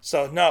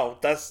 So no,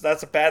 that's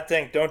a bad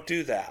thing. Don't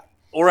do that.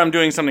 Or I'm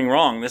doing something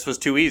wrong. This was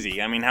too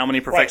easy. I mean, how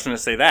many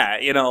perfectionists say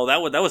that?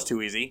 That was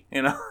too easy.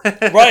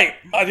 Right.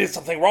 I did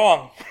something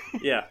wrong.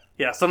 Yeah.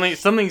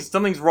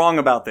 Something's wrong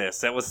about this.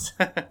 That was.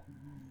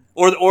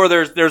 Or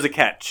there's a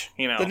catch.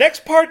 The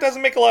next part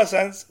doesn't make a lot of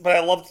sense, but I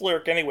love the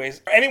lyric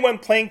anyways. Anyone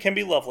plain can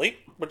be lovely,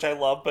 which I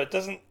love, but it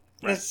doesn't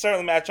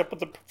necessarily match up with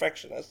the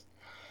perfectionist.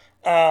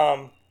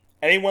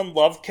 Anyone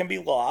loved can be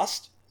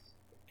lost.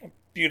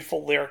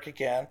 Beautiful lyric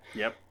again.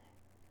 Yep.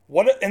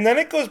 And then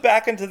it goes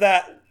back into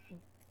that.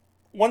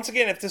 Once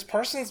again, if this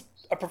person's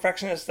a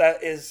perfectionist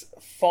that is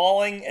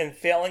falling and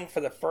failing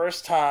for the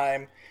first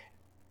time,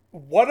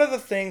 what are the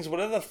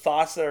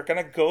thoughts that are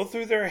going to go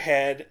through their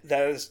head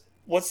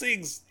what's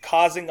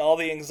causing all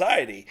the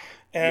anxiety?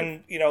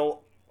 And, a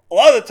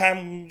lot of the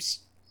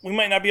times we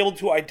might not be able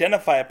to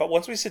identify it, but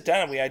once we sit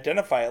down and we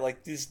identify it,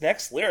 like these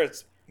next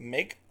lyrics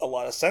make a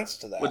lot of sense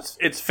to that.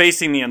 It's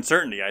facing the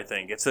uncertainty, I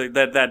think. It's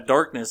that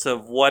darkness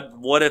of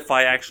what if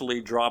I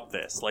actually drop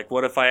this? Like,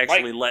 what if I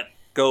actually let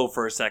go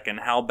for a second?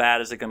 How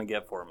bad is it going to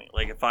get for me?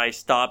 Like, if I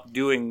stop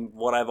doing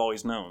what I've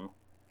always known.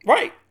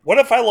 Right. What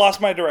if I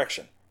lost my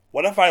direction?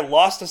 What if I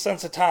lost a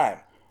sense of time?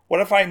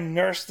 What if I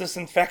nursed this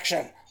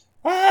infection?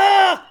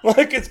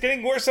 Like, it's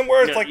getting worse and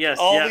worse.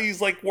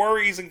 These, like,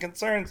 worries and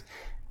concerns.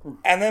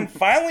 And then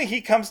finally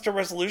he comes to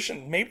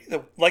resolution. Maybe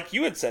like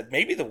you had said,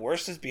 maybe the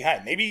worst is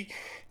behind.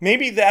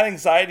 Maybe that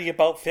anxiety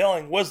about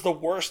failing was the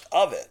worst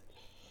of it.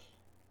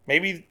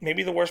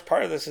 Maybe the worst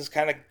part of this is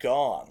kind of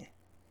gone.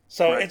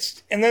 So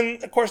and then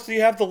of course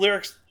you have the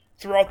lyrics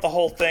throughout the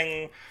whole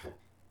thing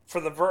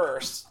for the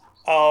verse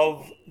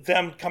of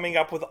them coming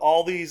up with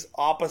all these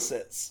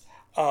opposites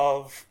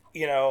of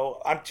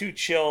I'm too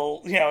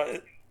chill,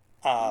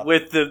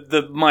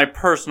 With my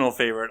personal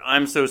favorite,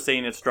 I'm so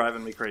sane it's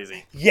driving me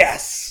crazy.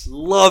 yes.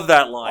 Love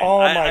that line. Oh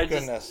my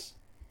goodness.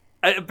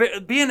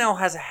 BNL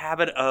has a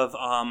habit of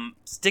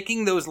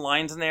sticking those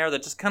lines in there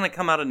that just kind of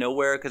come out of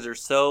nowhere because they're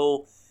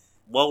so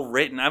well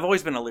written. I've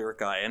always been a lyric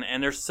guy,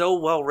 and they're so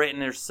well written.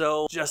 They're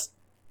so just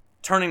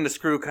turning the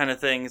screw kind of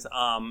things.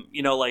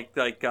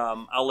 Like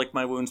I'll lick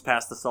my wounds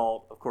past the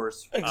salt, of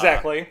course.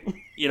 Exactly.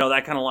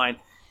 That kind of line.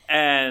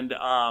 And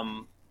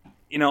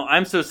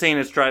I'm so sane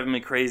it's driving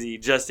me crazy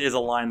just is a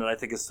line that I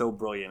think is so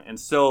brilliant and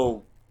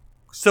so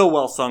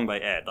well sung by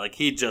Ed. Like,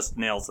 he just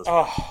nails this.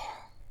 Oh.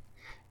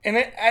 And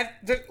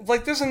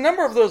there's a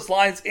number of those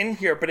lines in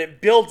here, but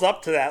it builds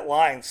up to that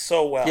line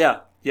so well. Yeah.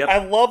 Yep.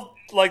 I love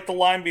the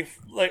line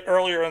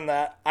earlier in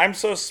that. I'm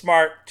so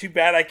smart. Too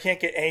bad I can't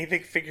get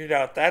anything figured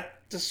out.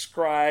 That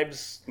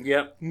describes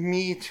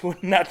me to a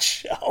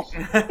nutshell.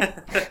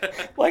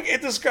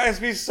 It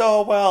describes me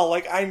so well.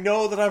 I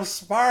know that I'm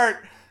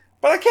smart,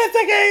 but I can't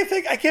think of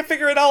anything. I can't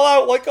figure it all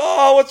out.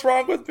 What's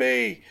wrong with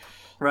me?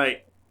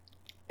 Right.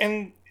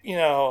 And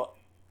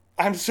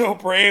I'm so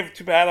brave.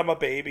 Too bad I'm a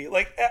baby.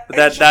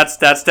 That's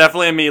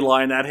definitely a me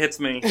line. That hits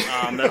me.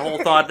 That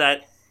whole thought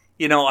that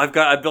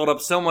I've built up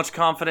so much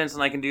confidence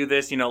and I can do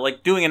this.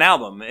 Doing an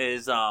album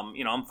is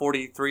I'm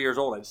 43 years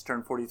old. I just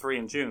turned 43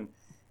 in June.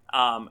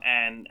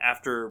 And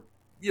after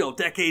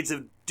decades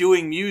of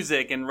doing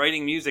music and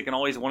writing music and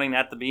always wanting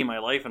that to be my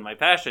life and my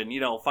passion,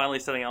 finally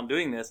setting out and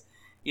doing this,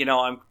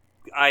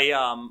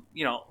 a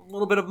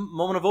little bit of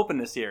moment of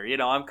openness here.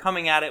 I'm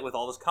coming at it with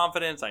all this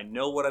confidence. I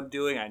know what I'm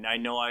doing. I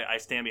know I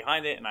stand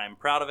behind it and I'm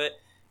proud of it.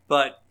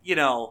 But,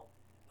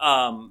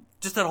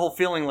 just that whole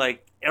feeling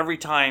like every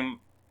time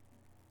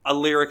a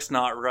lyric's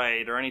not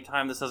right or any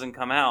time this doesn't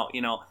come out,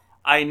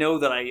 I know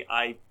that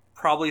I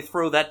probably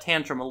throw that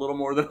tantrum a little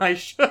more than I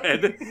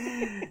should.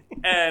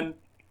 And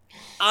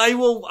I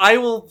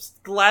will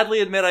gladly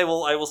admit I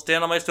will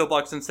stand on my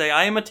soapbox and say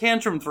I am a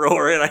tantrum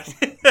thrower, and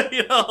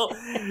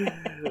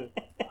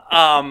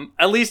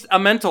at least a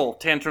mental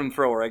tantrum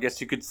thrower, I guess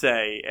you could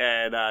say,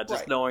 and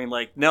just knowing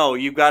no,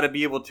 you've got to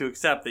be able to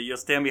accept that you'll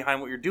stand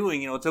behind what you're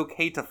doing. It's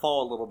okay to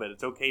fall a little bit.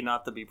 It's okay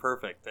not to be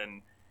perfect,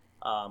 and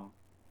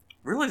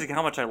realizing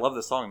how much I love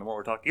this song the more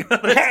we're talking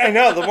about it. I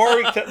know. The more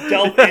we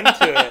delve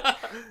into it,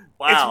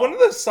 wow, it's one of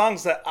those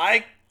songs that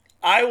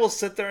I will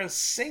sit there and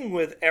sing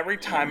with every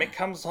time it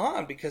comes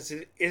on because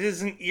it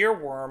is an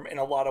earworm in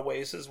a lot of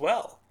ways as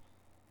well.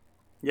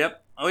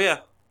 Yep. Oh,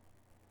 yeah.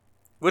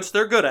 Which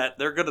they're good at.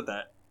 They're good at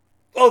that.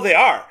 Oh, they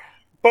are.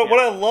 But what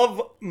I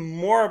love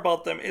more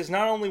about them is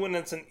not only when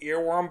it's an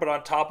earworm, but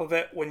on top of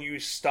it, when you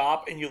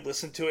stop and you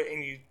listen to it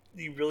and you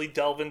really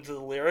delve into the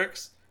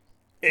lyrics,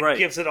 it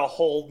gives it a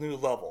whole new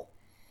level.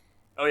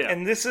 Oh, yeah.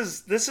 And this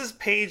is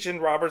Page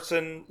and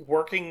Robertson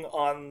working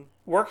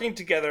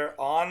together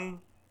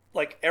on...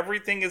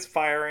 everything is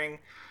firing,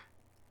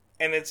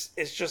 and it's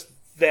just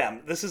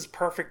them. This is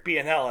perfect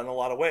BNL in a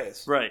lot of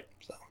ways. Right.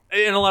 So.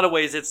 In a lot of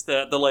ways, it's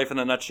the life in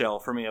a nutshell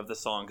for me of this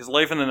song, because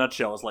life in a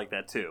nutshell is like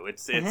that too.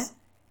 It's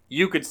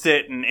you could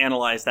sit and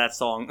analyze that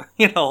song,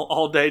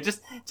 all day,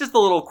 just the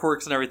little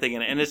quirks and everything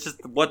in it, and it's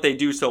just what they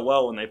do so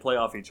well when they play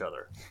off each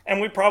other.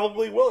 And we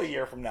probably will a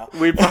year from now.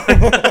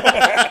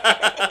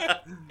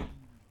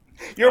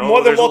 You're Oh, more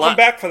than there's a welcome lot-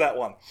 back for that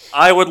one.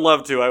 I would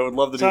love to. I would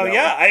love to do So that.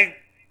 yeah,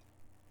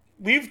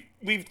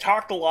 we've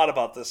talked a lot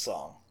about this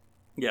song.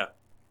 Yeah.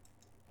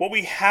 What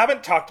we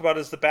haven't talked about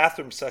is the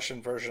bathroom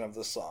session version of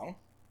this song.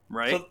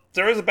 Right. So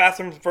there is a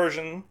bathroom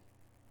version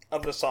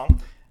of the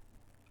song.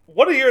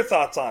 What are your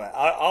thoughts on it?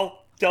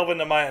 I'll delve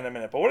into mine in a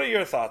minute, but what are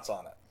your thoughts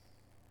on it?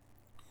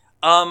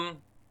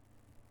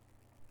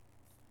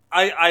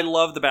 I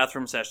love the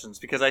bathroom sessions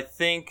because I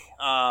think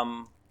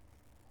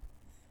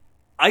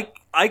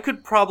I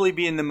could probably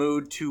be in the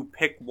mood to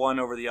pick one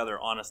over the other,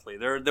 honestly.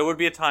 There would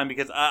be a time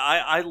because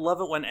I love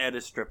it when Ed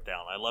is stripped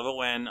down. I love it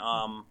when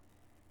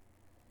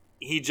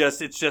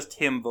it's just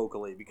him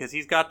vocally because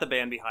he's got the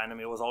band behind him.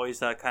 It was always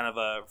kind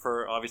of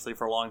for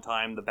a long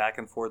time, the back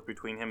and forth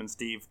between him and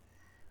Steve.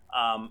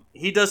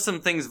 He does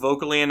some things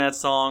vocally in that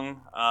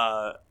song,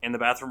 in the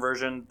bathroom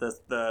version,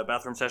 the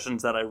bathroom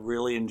sessions that I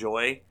really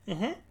enjoy.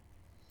 Mm-hmm.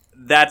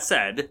 That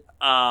said,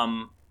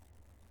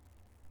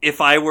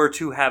 if I were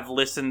to have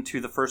listened to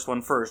the first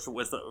one first,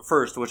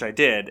 which I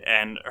did,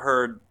 and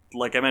heard,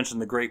 like I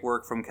mentioned, the great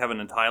work from Kevin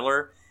and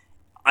Tyler,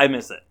 I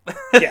miss it.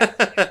 Yeah.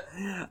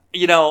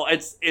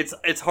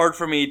 It's hard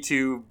for me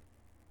to,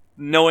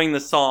 knowing the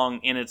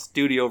song in its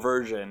studio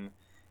version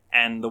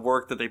and the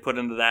work that they put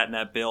into that and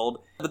that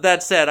build. But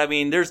that said, I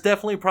mean, there's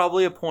definitely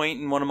probably a point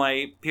in one of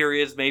my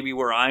periods maybe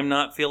where I'm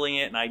not feeling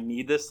it and I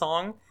need this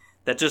song,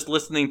 that just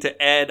listening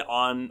to Ed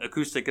on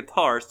acoustic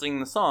guitar singing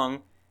the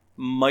song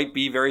might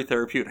be very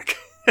therapeutic.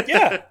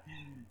 Yeah.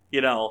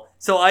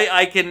 So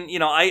I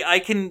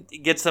can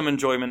get some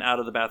enjoyment out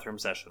of the bathroom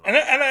session. And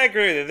I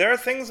agree with you. There are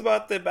things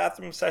about the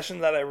bathroom session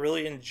that I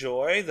really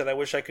enjoy that I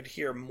wish I could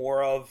hear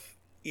more of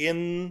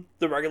in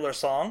the regular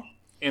song.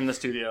 In the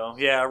studio.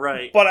 Yeah,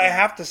 right. But I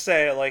have to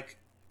say,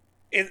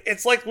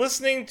 it's like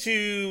listening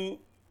to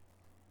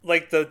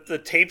like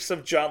the tapes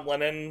of John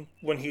Lennon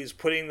when he's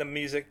putting the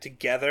music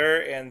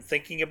together and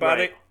thinking about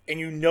Right. it, and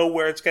you know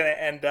where it's going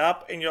to end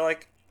up, and you're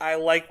like, I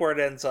like where it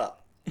ends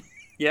up.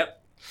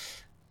 Yep.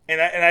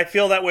 And I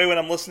feel that way when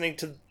I'm listening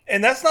to,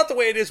 and that's not the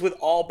way it is with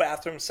all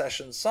Bathroom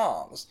Sessions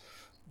songs.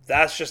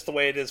 That's just the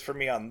way it is for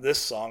me on this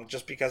song,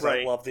 just because I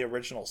Right. love the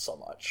original so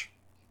much.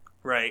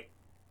 Right.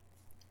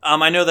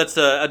 I know that's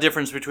a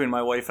difference between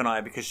my wife and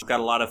I because she's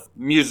got a lot of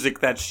music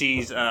that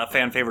she's a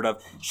fan favorite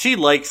of. She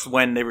likes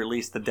when they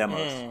release the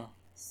demos.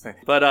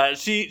 But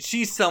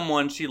she's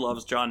someone, she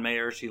loves John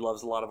Mayer. She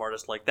loves a lot of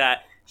artists like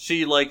that.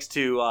 She likes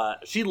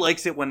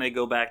it when they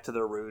go back to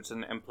their roots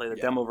and play the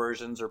demo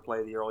versions or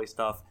play the early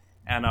stuff,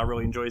 and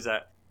really enjoys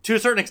that. To a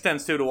certain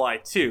extent, so do I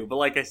too. But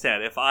like I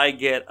said, if I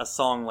get a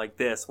song like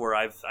this where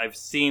I've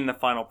seen the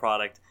final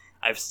product,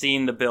 I've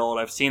seen the build,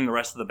 I've seen the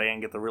rest of the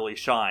band get to really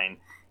shine.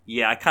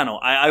 Yeah,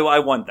 I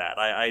want that.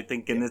 I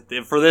think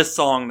for this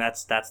song,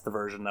 that's the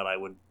version that I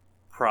would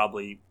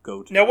probably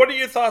go to. Now, what are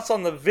your thoughts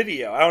on the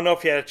video? I don't know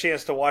if you had a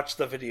chance to watch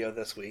the video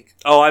this week.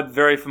 Oh, I'm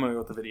very familiar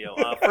with the video.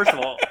 First of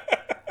all,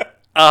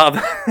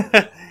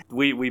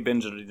 we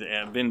binge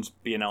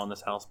BNL in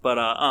this house, but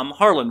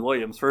Harlan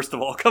Williams. First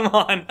of all, come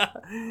on,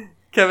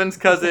 Kevin's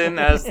cousin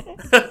as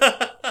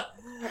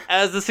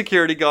as the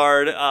security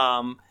guard.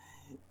 I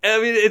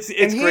mean, it's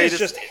and he great. is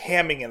just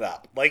hamming it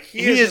up. Like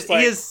he is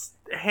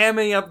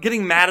hamming up,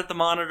 getting mad at the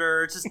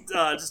monitor, just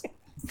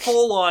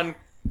full on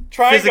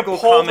trying physical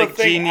to pull comic the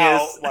thing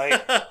genius.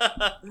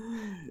 out.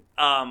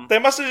 Like, they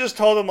must have just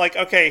told him, like,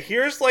 okay,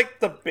 here's like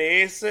the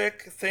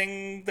basic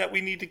thing that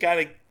we need to kind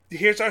of.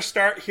 Here's our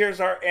start. Here's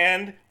our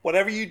end.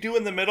 Whatever you do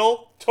in the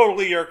middle,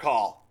 totally your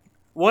call.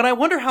 Well, I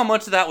wonder how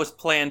much of that was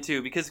planned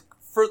too, because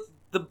for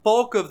the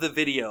bulk of the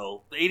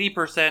video, 80%,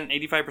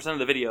 85% of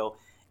the video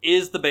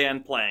is the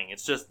band playing.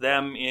 It's just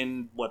them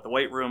in the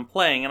White Room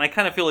playing, and I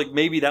kind of feel like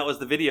maybe that was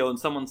the video and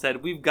someone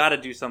said, we've got to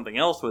do something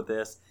else with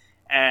this,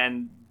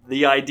 and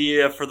the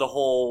idea for the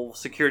whole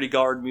security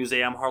guard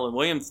museum Harlan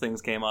Williams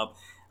things came up.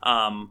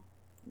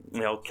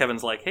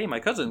 Kevin's like, hey, my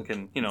cousin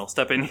can,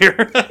 step in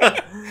here.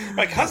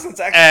 My cousin's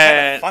actually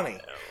kind of funny.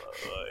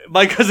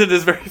 My cousin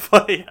is very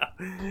funny.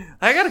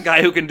 I got a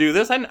guy who can do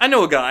this. I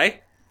know a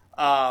guy.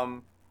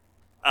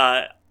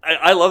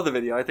 I love the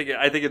video. I think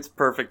it's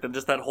perfect, and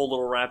just that whole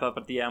little wrap up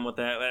at the end with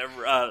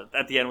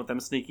them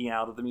sneaking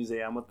out of the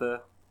museum with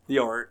the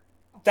art.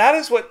 That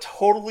is what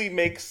totally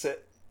makes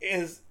it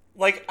is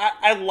like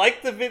I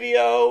like the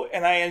video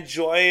and I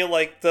enjoy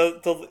like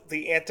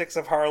the antics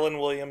of Harlan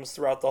Williams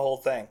throughout the whole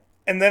thing.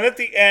 And then at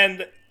the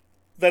end,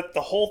 that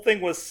the whole thing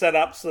was set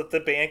up so that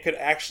the band could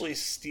actually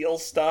steal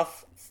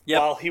stuff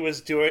while he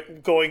was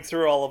going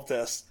through all of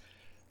this.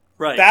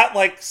 Right.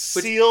 That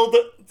sealed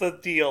the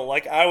deal.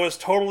 Like I was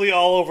totally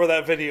all over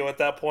that video at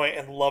that point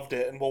and loved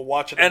it, and we'll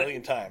watch it a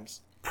million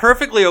times.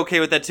 Perfectly okay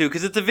with that too,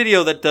 because it's a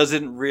video that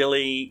doesn't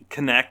really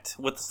connect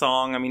with the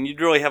song. I mean, you'd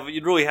really have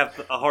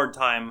a hard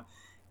time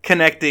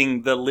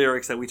connecting the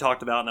lyrics that we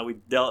talked about and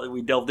that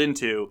we delved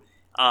into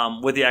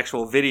with the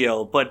actual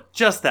video, but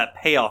just that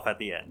payoff at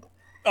the end.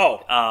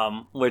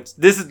 Which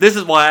this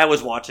is why I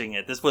was watching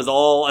it. This was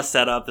all a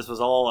setup. This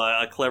was all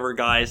a clever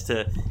guys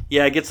to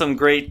get some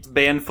great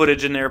band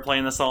footage in there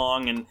playing the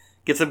song and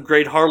get some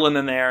great Harlan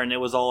in there, and it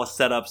was all a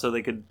setup so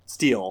they could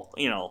steal.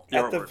 The At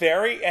artwork. the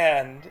very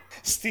end,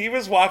 Steve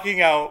is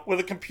walking out with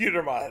a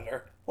computer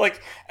monitor.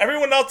 Like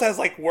everyone else has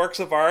like works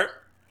of art.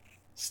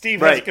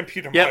 Steve has a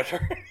computer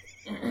monitor.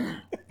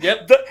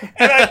 Yep.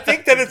 And I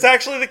think that it's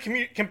actually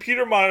the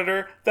computer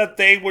monitor that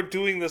they were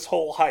doing this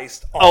whole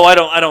heist on. Oh,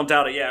 I don't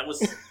doubt it. Yeah, it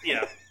was.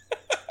 Yeah,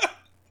 it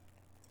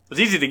was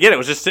easy to get. It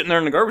was just sitting there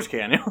in the garbage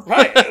can.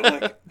 Right.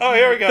 Like, oh,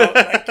 here we go. And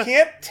I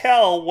can't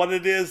tell what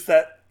it is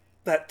that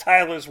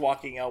Tyler's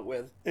walking out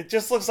with. It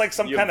just looks like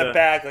some kind of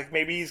bag. Like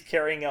maybe he's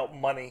carrying out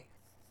money.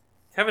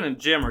 Kevin and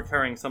Jim are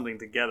carrying something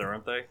together,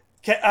 aren't they?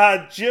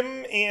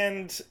 Jim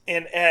and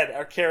Ed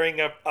are carrying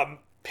a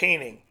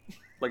painting.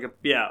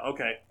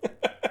 Okay.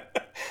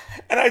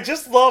 And I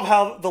just love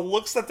how the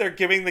looks that they're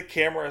giving the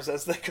cameras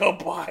as they go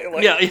by.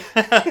 Like,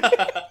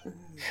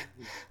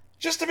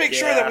 just to make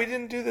sure that we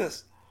didn't do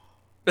this.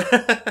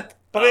 But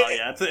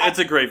it's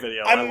a great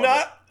video. I'm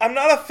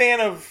not a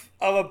fan of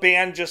a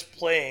band just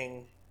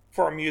playing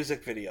for a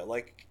music video.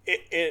 Like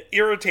it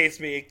irritates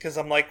me because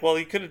I'm like, well,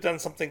 you could have done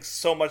something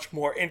so much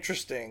more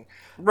interesting.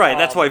 Right.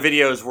 That's why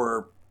videos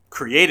were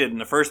created in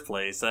the first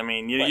place. I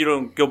mean, you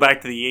don't go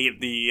back to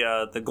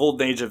the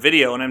golden age of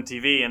video on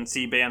MTV and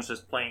see bands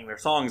just playing their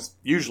songs.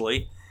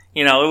 Usually,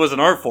 it was an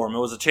art form. It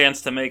was a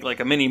chance to make like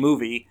a mini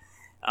movie.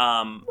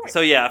 So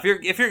yeah,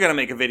 if you're gonna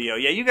make a video,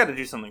 you got to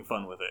do something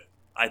fun with it,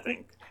 I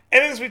think.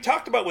 And as we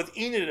talked about with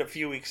Enid a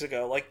few weeks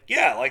ago,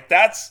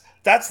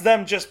 that's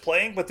them just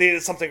playing, but they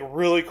did something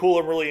really cool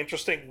and really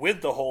interesting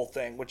with the whole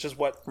thing, which is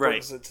what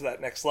brings it to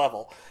that next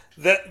level.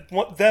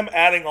 Them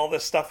adding all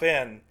this stuff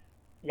in,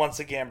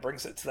 once again,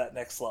 brings it to that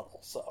next level.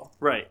 So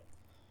right.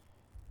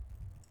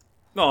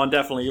 Oh, and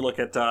definitely you look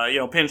at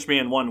Pinch Me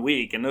in 1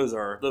 week, and those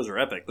are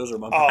epic. Those are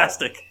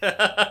bombastic.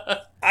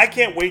 I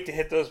can't wait to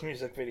hit those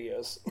music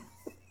videos.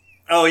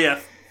 Oh yeah,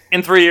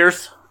 in 3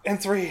 years. In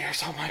 3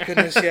 years, oh my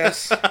goodness,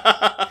 yes.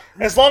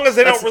 As long as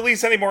they don't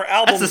release any more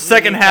albums. That's the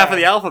second half of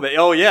the alphabet.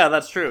 Oh, yeah,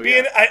 that's true.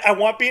 I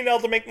want B&L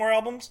to make more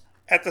albums.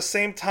 At the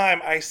same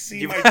time, I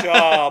see my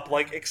job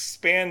like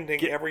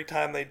expanding every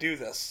time they do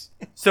this.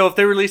 So if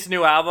they release a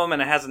new album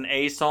and it has an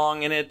A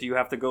song in it, do you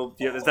have to go...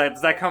 Does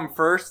that come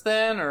first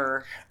then,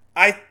 or...?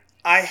 I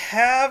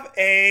have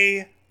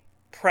a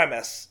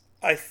premise.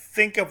 I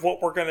think of what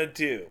we're going to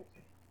do.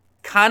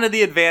 Kind of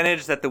the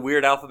advantage that the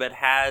Weird Alphabet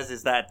has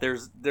is that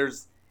there's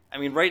I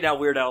mean, right now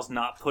Weird Al's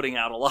not putting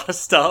out a lot of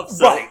stuff.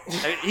 So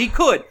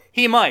Right.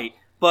 He might,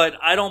 but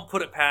I don't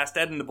put it past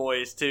Ed and the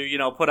boys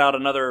to, put out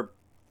another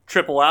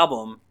triple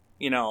album,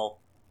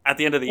 at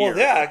the end of the year. Well,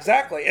 yeah,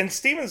 exactly. And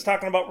Steven's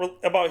talking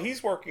about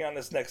he's working on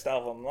this next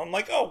album. I'm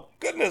like, oh,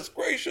 goodness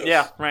gracious.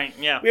 Yeah, right,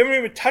 yeah. We haven't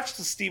even touched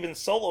the Steven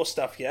solo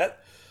stuff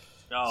yet.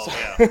 Oh,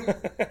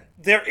 yeah.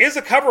 There is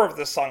a cover of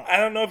this song. I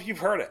don't know if you've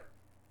heard it.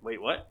 Wait,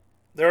 what?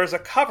 There is a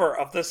cover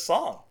of this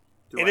song.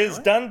 It is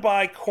done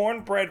by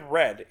Cornbread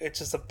Red. It's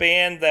just a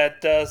band that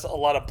does a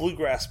lot of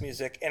bluegrass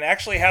music and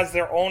actually has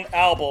their own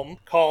album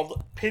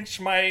called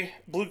Pinch My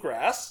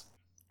Bluegrass.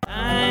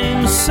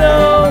 I'm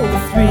so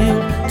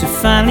thrilled to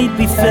finally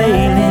be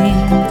failing.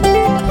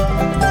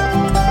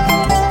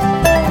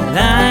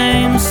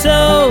 I'm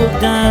so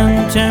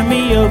done, turn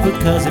me over,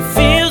 cause it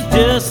feels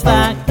just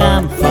like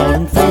I'm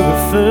falling for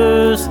the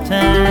first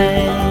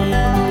time.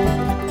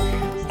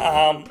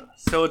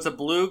 So it's a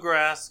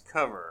bluegrass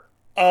cover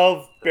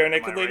Of Bare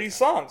Naked Ladies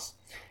songs.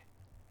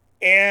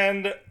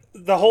 And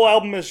the whole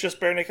album is just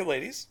Bare Naked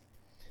Ladies.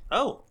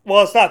 Oh.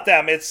 Well, it's not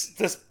them. It's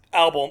this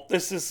album.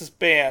 This is this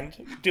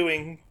band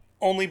doing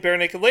only Bare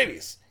Naked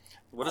Ladies.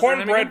 What is their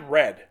name Cornbread again?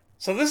 Red.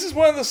 So this is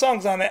one of the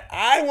songs on it.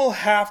 I will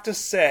have to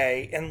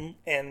say, and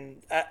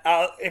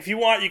if you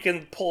want, you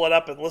can pull it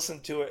up and listen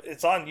to it.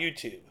 It's on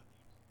YouTube.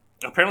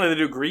 Apparently they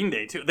do Green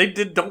Day, too. They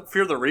did Don't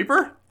Fear the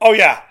Reaper? Oh,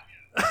 yeah.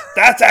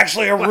 That's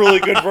actually a really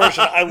good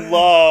version. I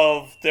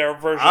love their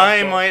version.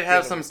 I might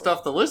have some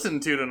stuff to listen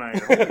to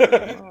tonight.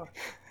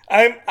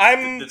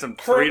 I'm Did some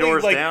Three currently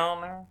Doors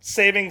Down there?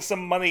 saving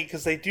some money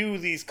because they do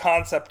these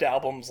concept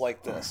albums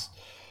like this.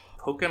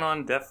 Poking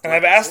on Death. And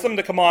I've asked them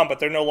to come on,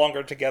 but they're no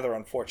longer together,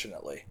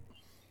 unfortunately.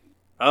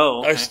 Oh,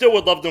 okay. I still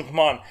would love them to come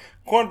on.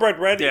 Cornbread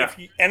Red, Yeah. if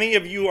any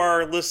of you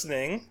are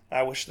listening,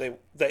 I wish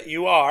that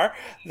you are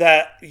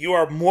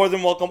more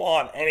than welcome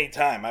on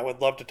anytime. I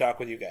would love to talk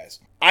with you guys.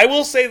 I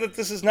will say that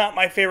this is not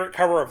my favorite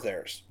cover of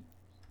theirs.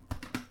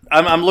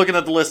 I'm looking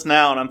at the list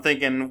now, and I'm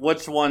thinking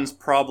which ones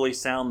probably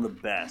sound the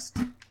best.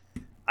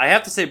 I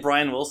have to say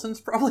Brian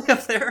Wilson's probably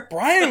up there.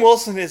 Brian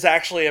Wilson is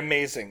actually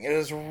amazing. It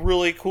is a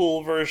really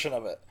cool version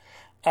of it.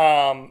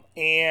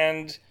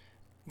 And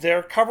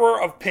their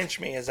cover of Pinch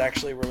Me is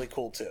actually really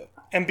cool too.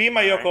 And Be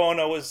My Yoko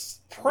Ono is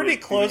pretty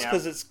close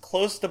because it's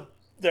close to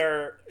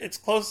it's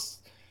close.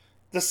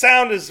 The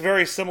sound is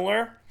very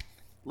similar.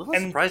 A little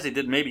surprised they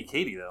did Maybe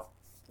Katie though.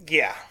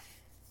 Yeah.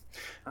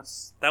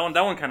 That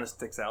one kind of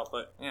sticks out,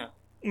 but yeah.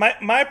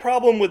 My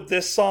problem with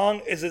this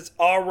song is it's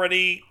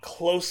already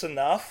close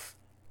enough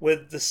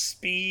with the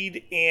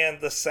speed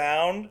and the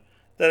sound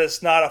that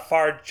it's not a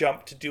far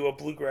jump to do a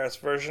bluegrass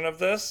version of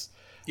this.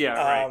 Yeah,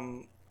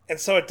 right. And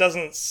so it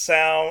doesn't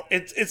sound...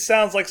 It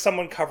sounds like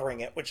someone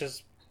covering it, which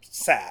is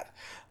sad.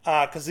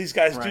 Because these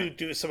guys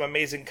do some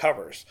amazing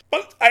covers.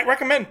 But I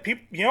recommend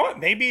people... You know what?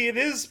 Maybe it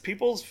is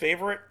people's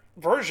favorite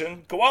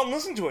version. Go out and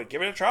listen to it.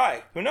 Give it a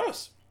try. Who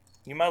knows?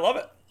 You might love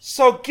it.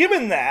 So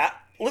given that,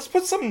 let's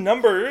put some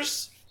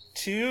numbers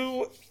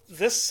to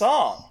this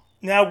song.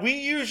 Now, we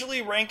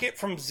usually rank it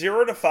from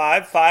 0 to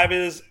 5. 5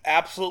 is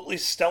absolutely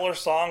stellar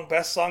song,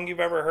 best song you've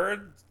ever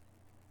heard.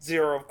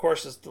 0, of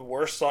course, is the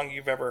worst song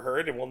you've ever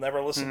heard, and will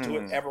never listen to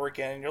it ever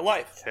again in your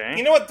life. Okay.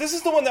 You know what? This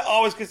is the one that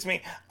always gets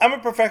me. I'm a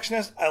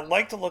perfectionist. I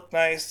like to look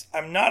nice.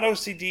 I'm not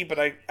OCD, but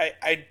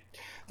I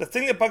the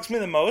thing that bugs me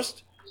the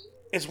most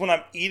is when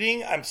I'm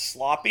eating, I'm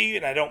sloppy,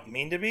 and I don't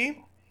mean to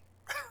be.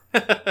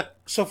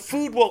 So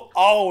food will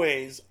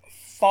always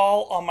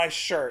fall on my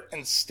shirt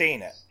and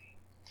stain it.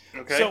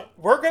 Okay. So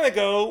we're going to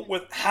go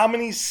with how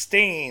many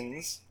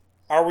stains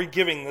are we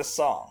giving this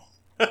song?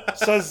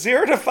 So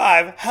 0 to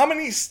 5, how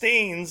many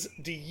stains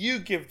do you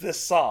give this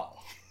song?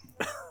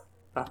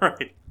 All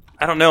right.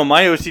 I don't know.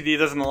 My OCD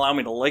doesn't allow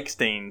me to like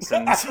stains.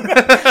 And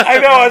I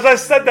know, as I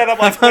said that, I'm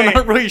like, I'm wait,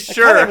 not really I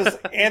sure. kind of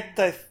was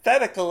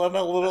antithetical in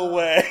a little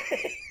way.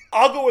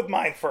 I'll go with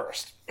mine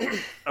first.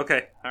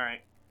 Okay. All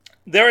right.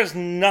 There is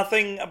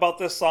nothing about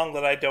this song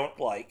that I don't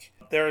like.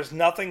 There is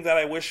nothing that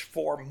I wish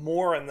for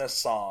more in this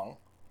song.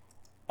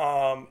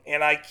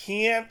 And I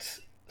can't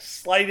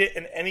slight it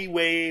in any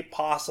way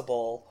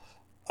possible.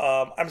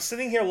 I'm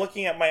sitting here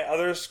looking at my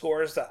other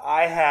scores that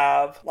I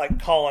have,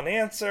 like Call and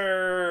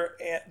Answer,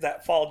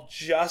 that fall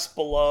just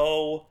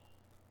below.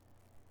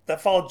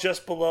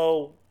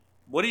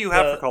 What do you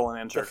have for Call and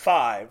Answer? The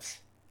 5s.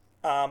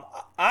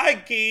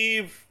 I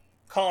gave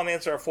Call and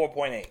Answer a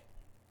 4.8.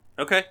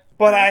 Okay.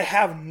 But I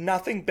have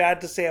nothing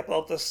bad to say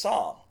about this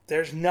song.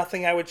 There's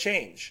nothing I would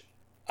change.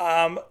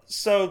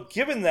 So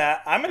given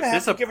that, I'm going to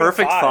have to give it a 5. Is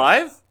this a perfect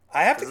 5?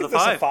 I have to give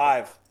this a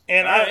 5.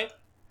 And All right.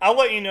 I'll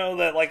let you know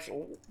that, like,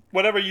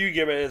 whatever you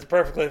give it is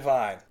perfectly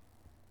fine.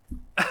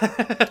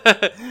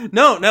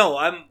 No,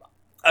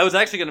 I was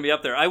actually going to be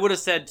up there. I would have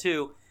said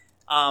too.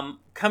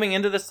 Coming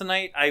into this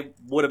tonight, I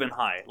would have been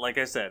high. Like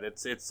I said,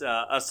 it's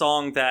a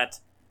song that,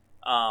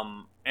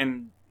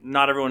 and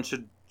not everyone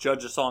should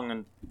judge a song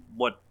and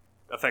what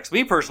affects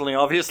me personally,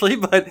 obviously,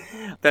 but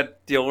that,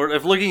 you know,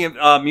 if looking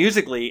at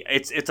musically,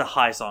 it's a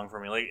high song for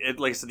me.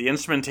 Like I said, the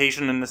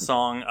instrumentation in the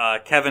song,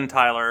 Kevin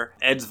Tyler,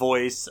 Ed's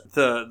voice,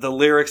 the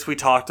lyrics we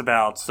talked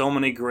about, so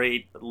many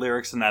great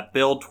lyrics in that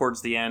build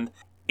towards the end.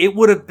 It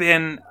would have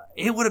been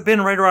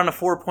right around a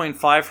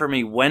 4.5 for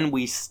me when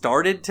we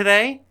started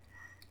today.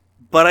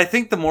 But I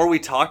think the more we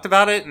talked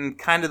about it and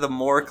kind of the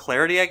more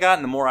clarity I got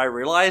and the more I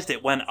realized,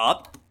 it went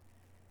up.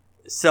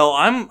 So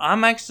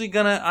I'm actually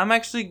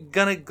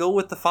gonna go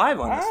with the 5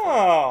 on this one.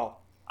 Oh.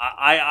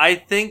 I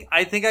think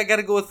I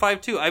gotta go with 5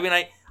 too. I mean,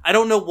 I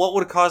don't know what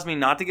would have caused me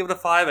not to give it a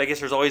 5. I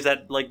guess there's always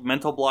that like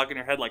mental block in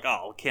your head, like,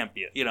 oh, it can't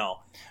be, you know,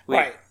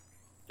 Right.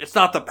 It's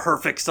not the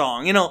perfect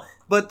song, you know.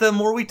 But the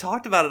more we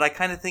talked about it, I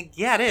kind of think,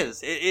 yeah, it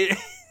is.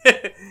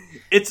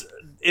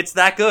 It's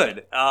that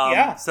good.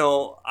 Yeah.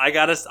 So I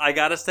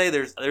gotta say,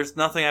 there's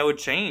nothing I would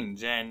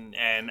change, and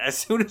as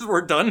soon as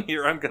we're done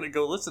here, I'm gonna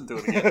go listen to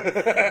it again.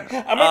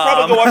 I'm gonna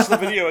probably go watch the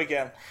video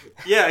again.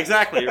 Yeah,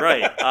 exactly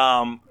right.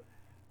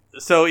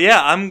 So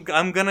yeah, I'm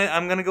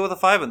gonna go with a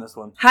 5 on this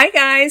one. Hi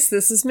guys,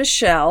 this is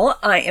Michelle.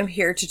 I am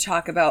here to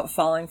talk about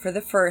Falling for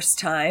the First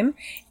Time,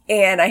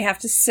 and I have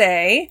to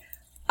say,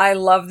 I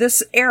love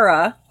this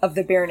era of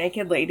the Bare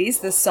Naked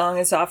Ladies. This song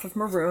is off of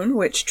Maroon,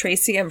 which,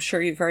 Tracy, I'm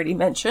sure you've already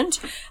mentioned.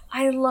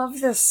 I love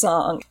this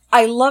song.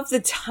 I love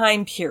the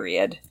time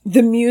period.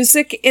 The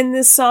music in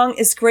this song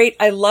is great.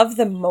 I love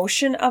the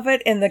motion of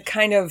it and the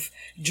kind of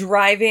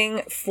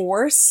driving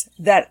force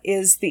that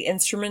is the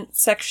instrument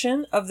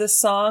section of this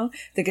song.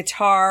 The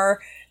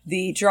guitar,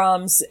 the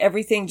drums,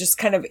 everything just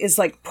kind of is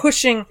like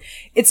pushing.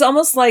 It's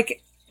almost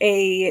like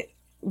a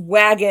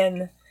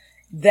wagon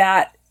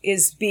that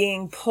is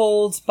being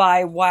pulled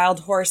by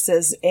wild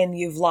horses and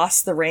you've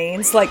lost the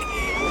reins. Like,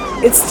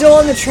 it's still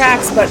on the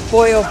tracks, but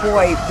boy, oh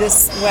boy,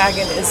 this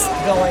wagon is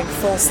going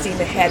full steam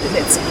ahead and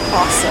it's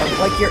awesome.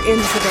 Like, you're in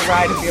for the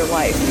ride of your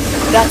life.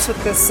 That's what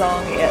this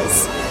song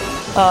is.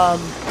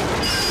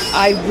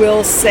 I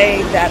will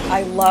say that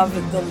I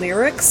love the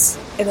lyrics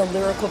and the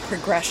lyrical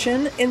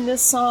progression in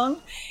this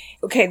song.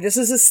 Okay, this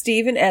is a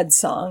Steve and Ed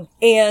song.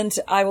 And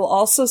I will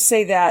also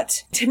say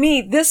that, to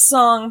me, this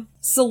song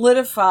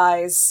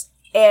solidifies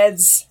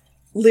Ed's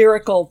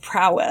lyrical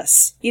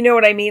prowess. You know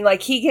what I mean?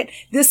 Like,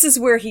 this is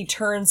where he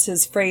turns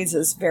his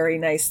phrases very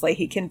nicely.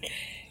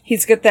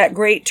 He's got that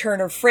great turn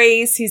of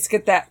phrase. He's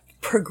got that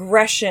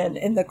progression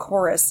in the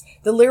chorus.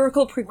 The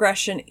lyrical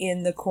progression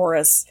in the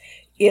chorus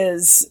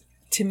is,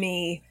 to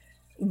me,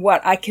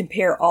 what I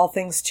compare all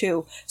things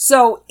to.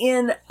 So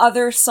in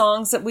other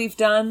songs that we've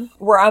done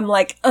where I'm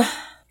like, ugh,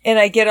 and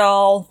I get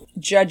all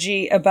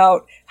judgy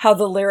about how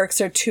the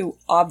lyrics are too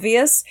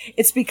obvious,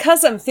 it's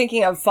because I'm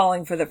thinking of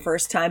Falling for the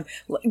First Time.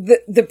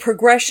 The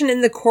progression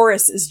in the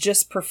chorus is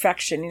just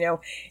perfection. You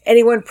know,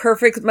 anyone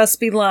perfect must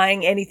be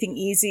lying. Anything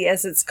easy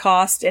as its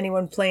cost.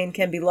 Anyone plain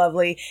can be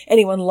lovely.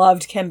 Anyone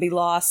loved can be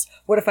lost.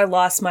 What if I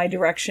lost my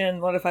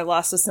direction? What if I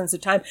lost a sense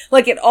of time?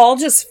 Like, it all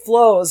just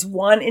flows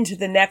one into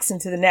the next,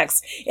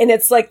 And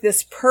it's like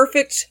this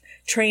perfect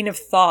train of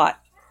thought.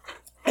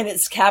 And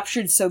it's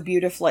captured so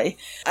beautifully.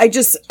 I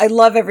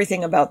love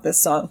everything about this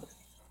song.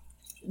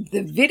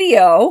 The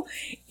video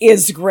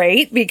is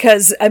great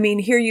because, I mean,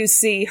 here you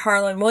see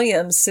Harlan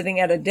Williams sitting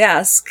at a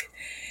desk.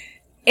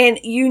 And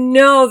you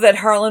know that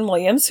Harlan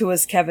Williams, who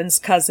is Kevin's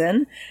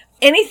cousin,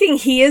 anything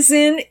he is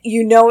in,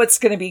 you know it's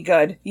going to be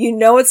good. You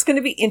know it's going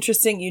to be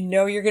interesting. You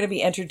know you're going to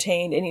be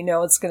entertained. And you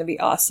know it's going to be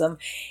awesome.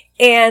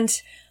 And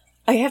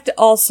I have to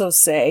also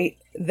say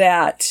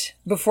that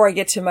before I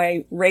get to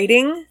my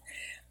rating,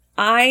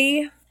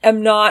 I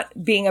am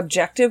not being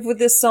objective with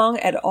this song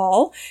at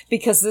all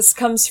because this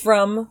comes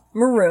from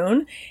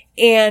Maroon.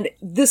 And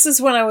this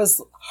is when I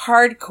was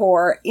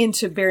hardcore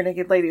into Bare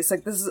Naked Ladies.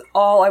 Like, this is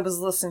all I was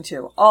listening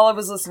to. All I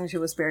was listening to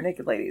was Bare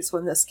Naked Ladies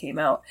when this came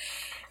out.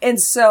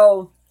 And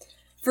so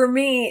for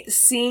me,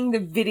 seeing the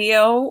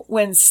video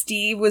when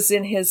Steve was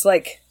in his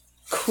like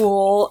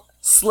cool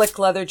slick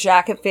leather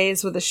jacket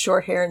phase with his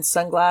short hair and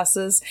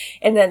sunglasses,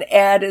 and then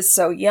Ed is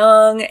so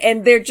young,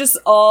 and they're just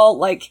all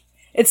like,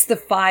 it's the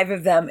 5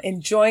 of them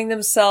enjoying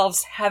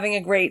themselves, having a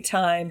great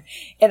time.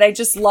 And I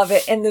just love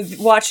it. And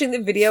watching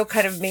the video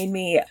kind of made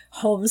me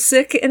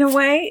homesick in a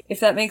way, if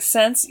that makes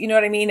sense. You know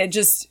what I mean? It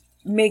just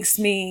makes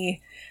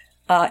me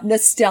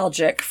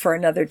nostalgic for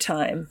another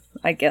time,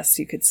 I guess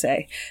you could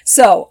say.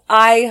 So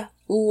I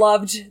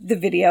loved the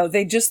video.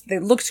 They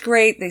looked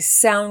great. They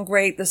sound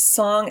great. The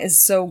song is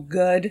so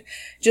good.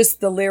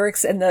 Just the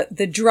lyrics and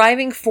the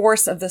driving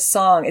force of the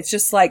song. It's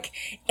just like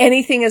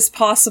anything is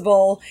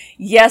possible.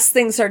 Yes,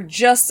 things are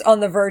just on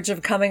the verge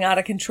of coming out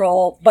of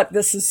control, but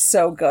this is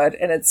so good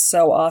and it's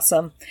so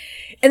awesome.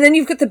 And then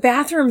you've got the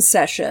bathroom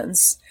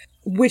sessions.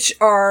 which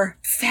are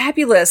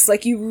fabulous.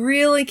 Like, you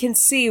really can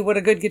see what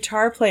a good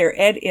guitar player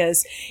Ed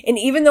is. And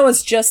even though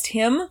it's just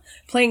him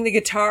playing the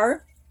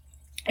guitar,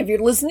 if you're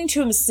listening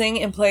to him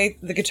sing and play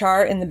the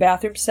guitar in the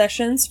bathroom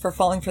sessions for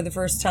Falling for the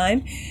First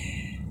Time,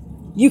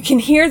 you can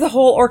hear the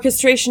whole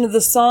orchestration of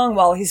the song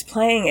while he's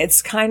playing.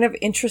 It's kind of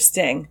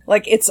interesting.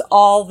 Like, it's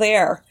all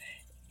there,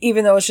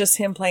 even though it's just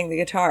him playing the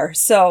guitar.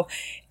 So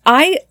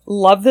I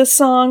love this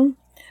song.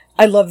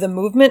 I love the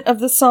movement of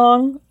the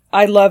song.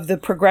 I love the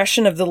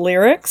progression of the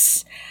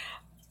lyrics.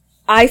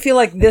 I feel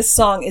like this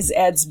song is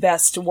Ed's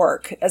best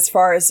work as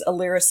far as a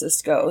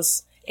lyricist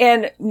goes.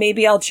 And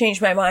maybe I'll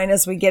change my mind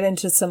as we get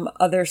into some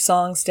other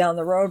songs down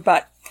the road,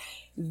 but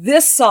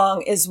this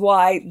song is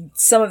why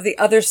some of the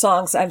other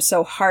songs I'm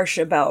so harsh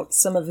about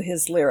some of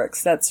his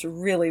lyrics. That's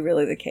really,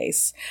 really the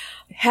case.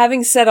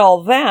 Having said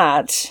all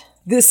that,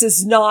 this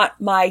is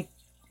not my,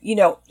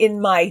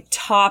 in my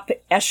top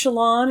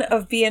echelon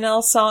of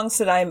BNL songs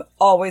that I'm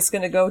always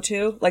going to go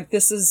to. Like,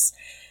 this is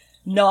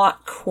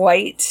not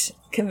quite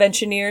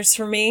Conventioneers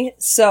for me.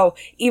 So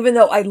even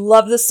though I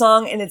love the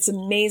song and it's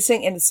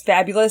amazing and it's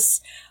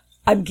fabulous,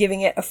 I'm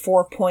giving it a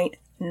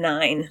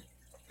 4.9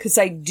 because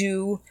I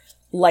do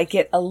like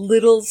it a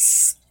little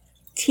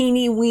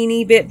teeny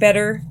weeny bit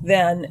better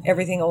than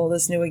Everything Old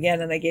is New Again,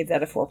 and I gave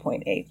that a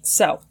 4.8.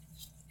 So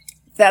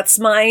that's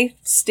my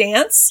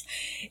stance,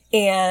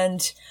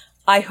 and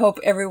I hope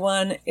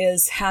everyone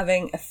is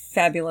having a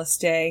fabulous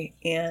day,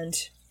 and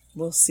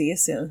we'll see you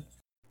soon.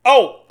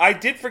 Oh, I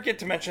did forget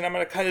to mention, I'm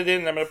going to cut it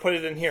in and I'm going to put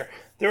it in here.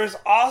 There is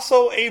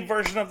also a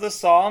version of this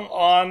song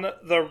on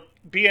the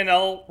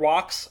BNL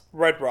Rocks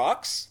Red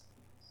Rocks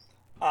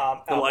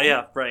album.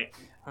 Yeah, right.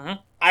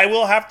 I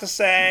will have to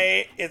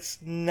say it's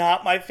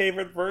not my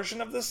favorite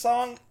version of this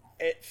song.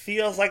 It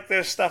feels like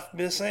there's stuff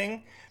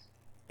missing.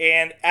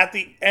 And at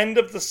the end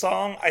of the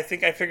song, I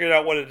think I figured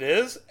out what it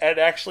is. It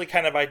actually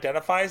kind of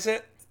identifies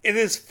it. It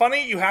is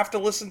funny. You have to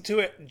listen to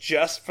it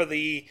just for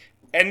the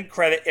end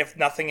credit, if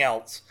nothing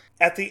else.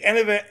 At the end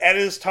of it, Ed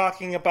is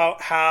talking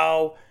about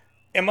how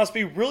it must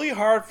be really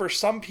hard for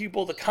some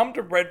people to come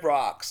to Red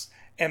Rocks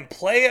and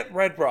play at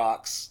Red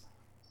Rocks.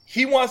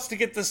 He wants to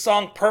get this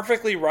song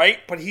perfectly right,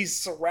 but he's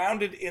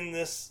surrounded in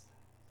this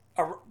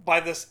by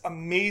this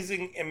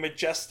amazing and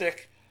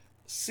majestic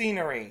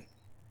scenery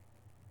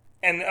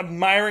and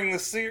admiring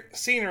the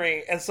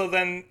scenery. And so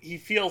then he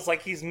feels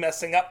like he's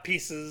messing up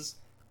pieces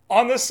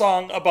on this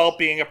song about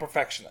being a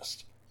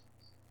perfectionist.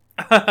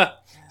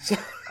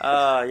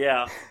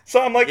 Yeah.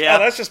 So I'm like, Yeah. oh,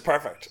 that's just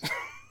perfect.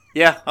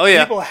 Yeah. Oh,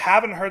 yeah. People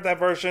haven't heard that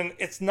version.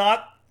 It's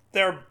not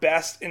their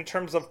best in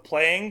terms of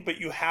playing, but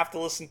you have to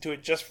listen to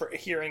it just for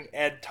hearing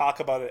Ed talk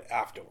about it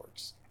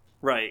afterwards.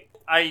 Right.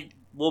 I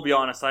will be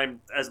honest,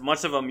 I'm as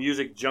much of a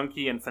music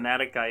junkie and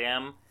fanatic I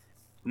am.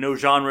 No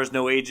genres,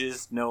 no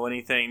ages, no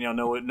anything,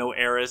 no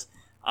eras.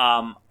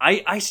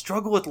 I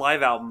struggle with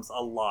live albums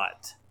a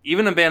lot.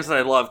 Even in bands that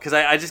I love, because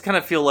I just kind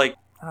of feel like,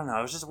 I don't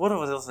know, what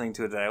was I listening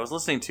to today? I was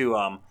listening to,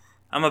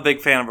 I'm a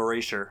big fan of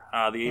Erasure, the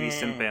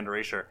 80s synth band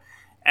Erasure.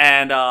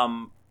 And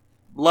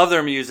love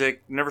their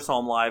music, never saw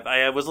them live.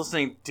 I was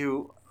listening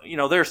to,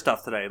 their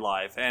stuff today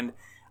live. And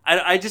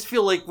I just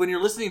feel like when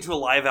you're listening to a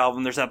live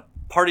album, there's that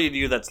part of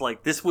you that's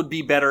like, this would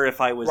be better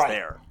if I was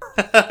there.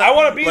 I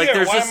want to be Like, there.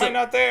 there's Why just am I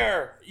not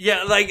there?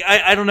 Yeah, like,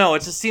 I don't know.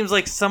 It just seems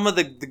like some of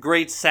the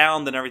great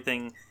sound and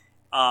everything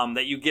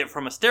that you get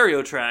from a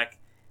stereo track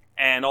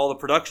and all the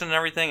production and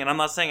everything, and I'm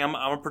not saying I'm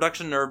a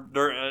production nerd,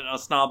 a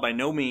snob by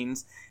no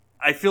means.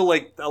 I feel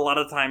like a lot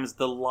of times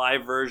the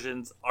live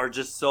versions are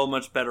just so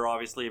much better,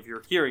 obviously, if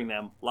you're hearing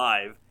them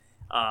live.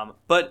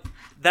 But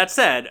that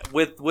said,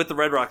 with the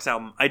Red Rocks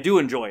album, I do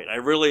enjoy it. I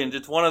really, and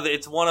it's one of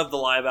the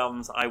live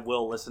albums I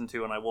will listen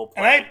to and I will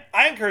play. And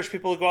I encourage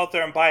people to go out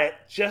there and buy it,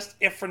 just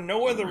if for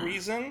no other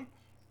reason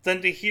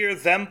than to hear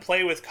them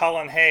play with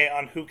Colin Hay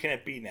on Who Can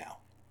It Be Now.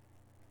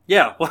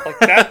 Yeah, Like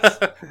that's,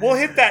 we'll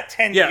hit that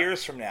 10 Yeah.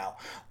 years from now,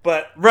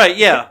 but right,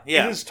 yeah.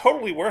 it is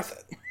totally worth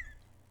it.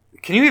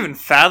 Can you even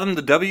fathom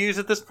the W's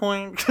at this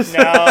point?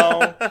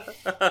 No.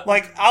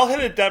 Like, I'll hit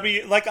a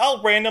W. Like,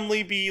 I'll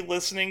randomly be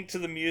listening to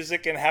the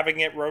music and having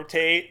it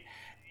rotate.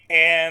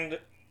 And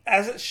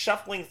as it's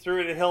shuffling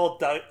through it, it'll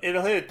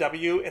hit a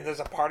W. And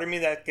there's a part of me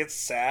that gets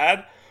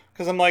sad.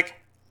 Because I'm like,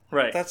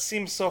 Right. that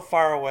seems so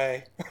far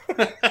away.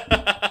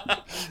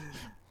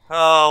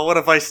 Oh, what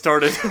have I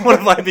started? What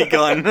have I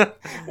begun?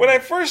 When I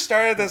first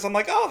started this, I'm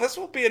like, oh, this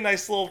will be a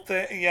nice little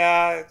thing.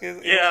 Yeah.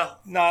 Yeah.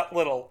 Not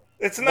little.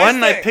 It's a nice Why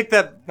didn't thing. I pick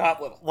that?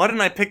 Not little. Why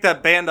didn't I pick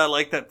that band I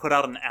like that put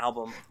out an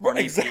album? Or an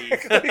EP?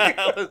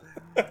 Exactly.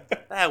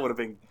 That would have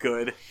been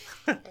good.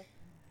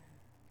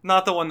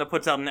 Not the one that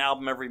puts out an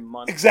album every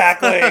month.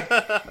 Exactly.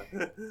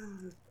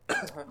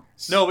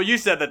 No, but you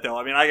said that though.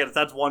 I mean,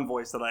 that's one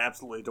voice that I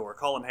absolutely adore.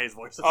 Colin Hay's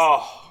voice.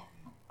 Oh.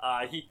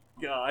 I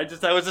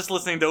was just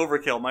listening to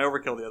Overkill, my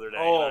Overkill the other day.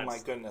 Oh, my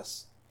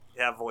goodness.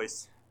 Yeah,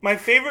 voice. My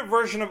favorite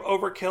version of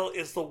Overkill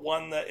is the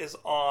one that is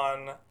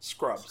on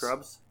Scrubs.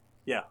 Scrubs?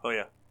 Yeah. Oh,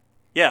 yeah.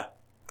 Yeah.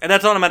 And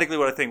that's automatically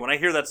what I think. When I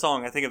hear that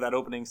song, I think of that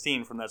opening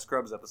scene from that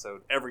Scrubs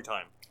episode every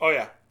time. Oh,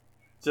 yeah.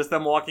 Just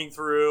them walking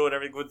through and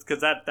everything,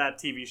 because that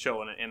TV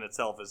show in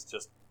itself is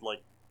just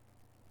like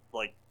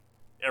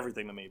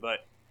everything to me. But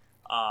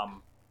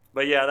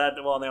yeah,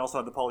 and they also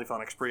had the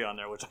Polyphonic Spree on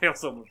there, which I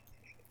also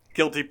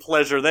guilty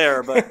pleasure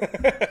there.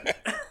 But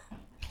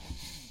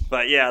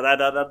but yeah,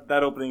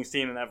 that opening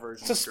scene in that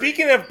version. So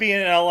speaking of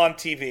BNL on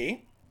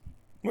TV,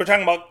 we're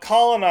talking about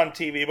Colin on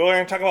TV, but we're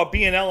going to talk about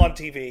BNL on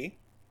TV.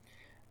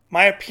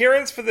 My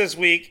appearance for this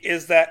week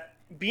is that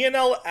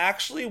BNL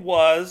actually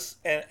was,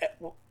 and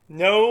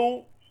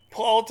no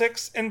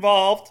politics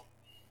involved,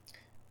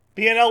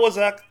 BNL was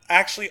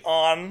actually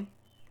on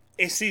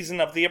a season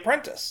of The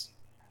Apprentice.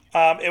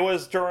 It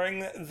was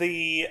during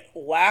the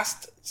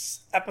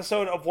last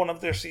episode of one of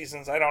their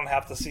seasons. I don't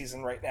have the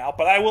season right now,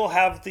 but I will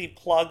have the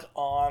plug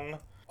on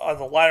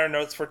the liner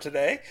notes for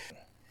today.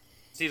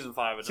 Season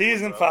 5.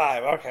 Season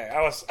 5. Okay,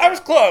 I was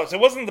close. It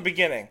wasn't the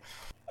beginning,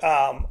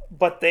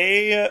 but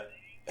they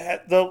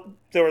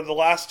there were the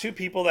last two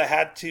people that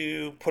had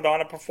to put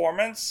on a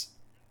performance,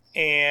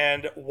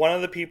 and one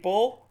of the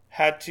people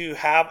had to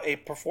have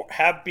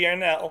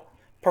BNL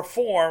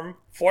perform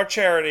for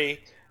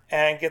charity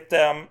and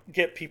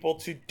get people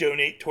to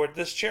donate toward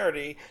this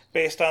charity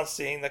based on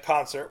seeing the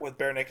concert with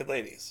Bare Naked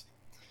Ladies.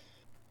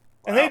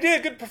 And They did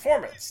a good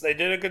performance. They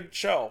did a good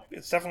show.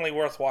 It's definitely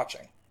worth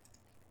watching.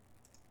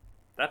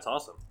 That's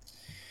awesome.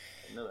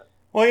 I didn't know that.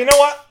 Well, you know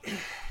what?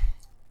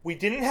 We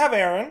didn't have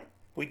Aaron.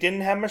 We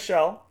didn't have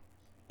Michelle.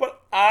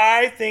 But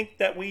I think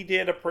that we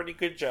did a pretty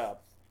good job.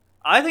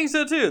 I think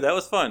so, too. That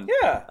was fun.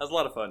 Yeah. That was a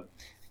lot of fun.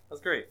 That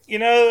was great. You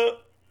know,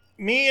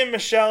 me and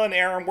Michelle and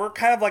Aaron, we're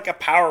kind of like a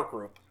power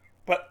group.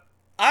 But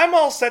I'm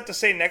all set to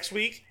say next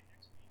week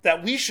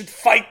that we should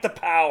fight the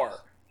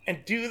power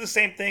and do the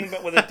same thing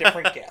but with a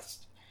different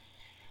guest.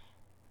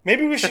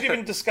 Maybe we should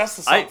even discuss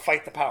the song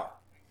Fight the Power.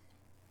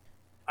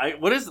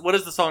 What is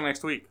the song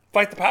next week?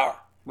 Fight the Power.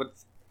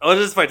 It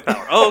is Fight the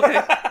Power. Oh,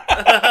 okay.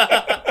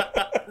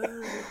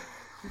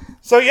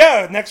 So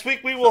yeah, next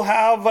week we will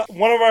have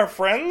one of our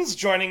friends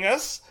joining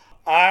us.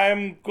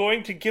 I'm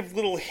going to give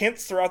little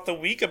hints throughout the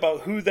week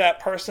about who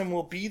that person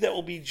will be that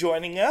will be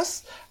joining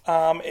us.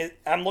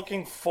 I'm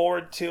looking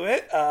forward to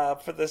it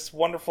for this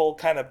wonderful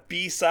kind of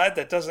B-side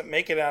that doesn't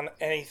make it on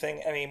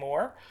anything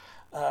anymore.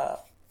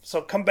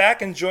 So come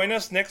back and join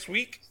us next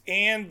week,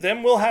 and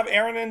then we'll have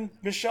Aaron and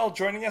Michelle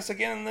joining us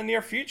again in the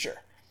near future.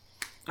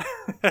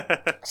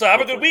 So have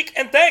a good week,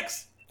 and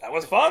thanks. That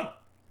was fun.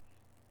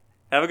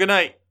 Have a good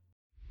night.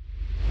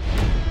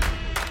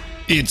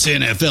 It's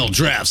NFL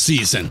draft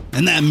season,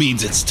 and that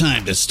means it's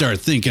time to start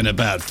thinking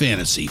about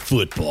fantasy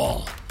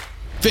football.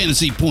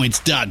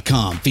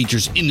 FantasyPoints.com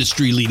features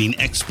industry-leading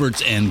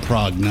experts and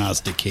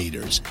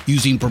prognosticators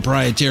using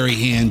proprietary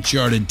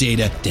hand-charted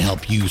data to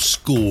help you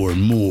score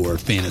more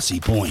fantasy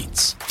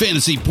points.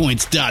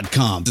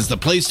 FantasyPoints.com is the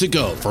place to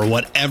go for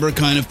whatever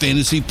kind of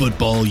fantasy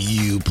football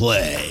you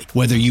play.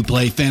 Whether you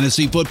play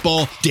fantasy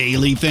football,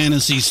 daily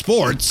fantasy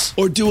sports,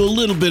 or do a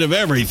little bit of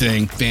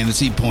everything,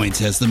 Fantasy Points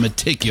has the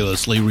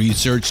meticulously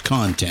researched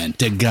content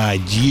to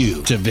guide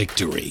you to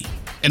victory.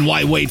 And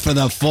why wait for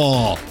the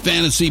fall?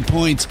 Fantasy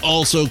Points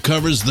also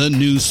covers the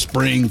new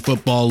spring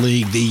football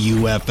league, the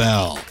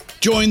UFL.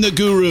 Join the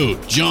guru,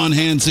 John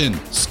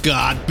Hansen,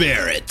 Scott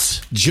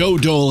Barrett, Joe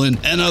Dolan,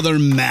 and other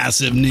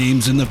massive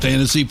names in the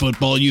fantasy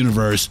football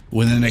universe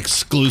with an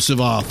exclusive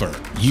offer.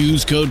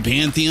 Use code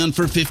Pantheon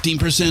for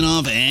 15%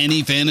 off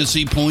any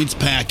Fantasy Points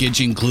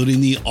package, including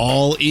the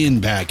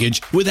all-in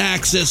package, with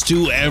access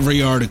to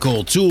every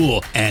article,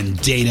 tool, and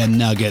data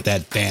nugget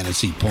that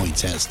Fantasy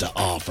Points has to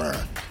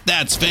offer.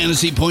 That's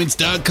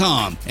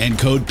FantasyPoints.com and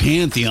code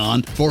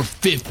Pantheon for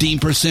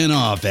 15%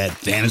 off at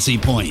Fantasy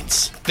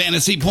Points.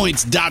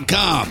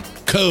 FantasyPoints.com,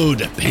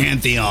 code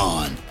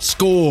Pantheon.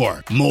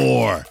 Score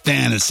more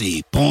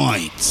fantasy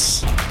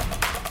points.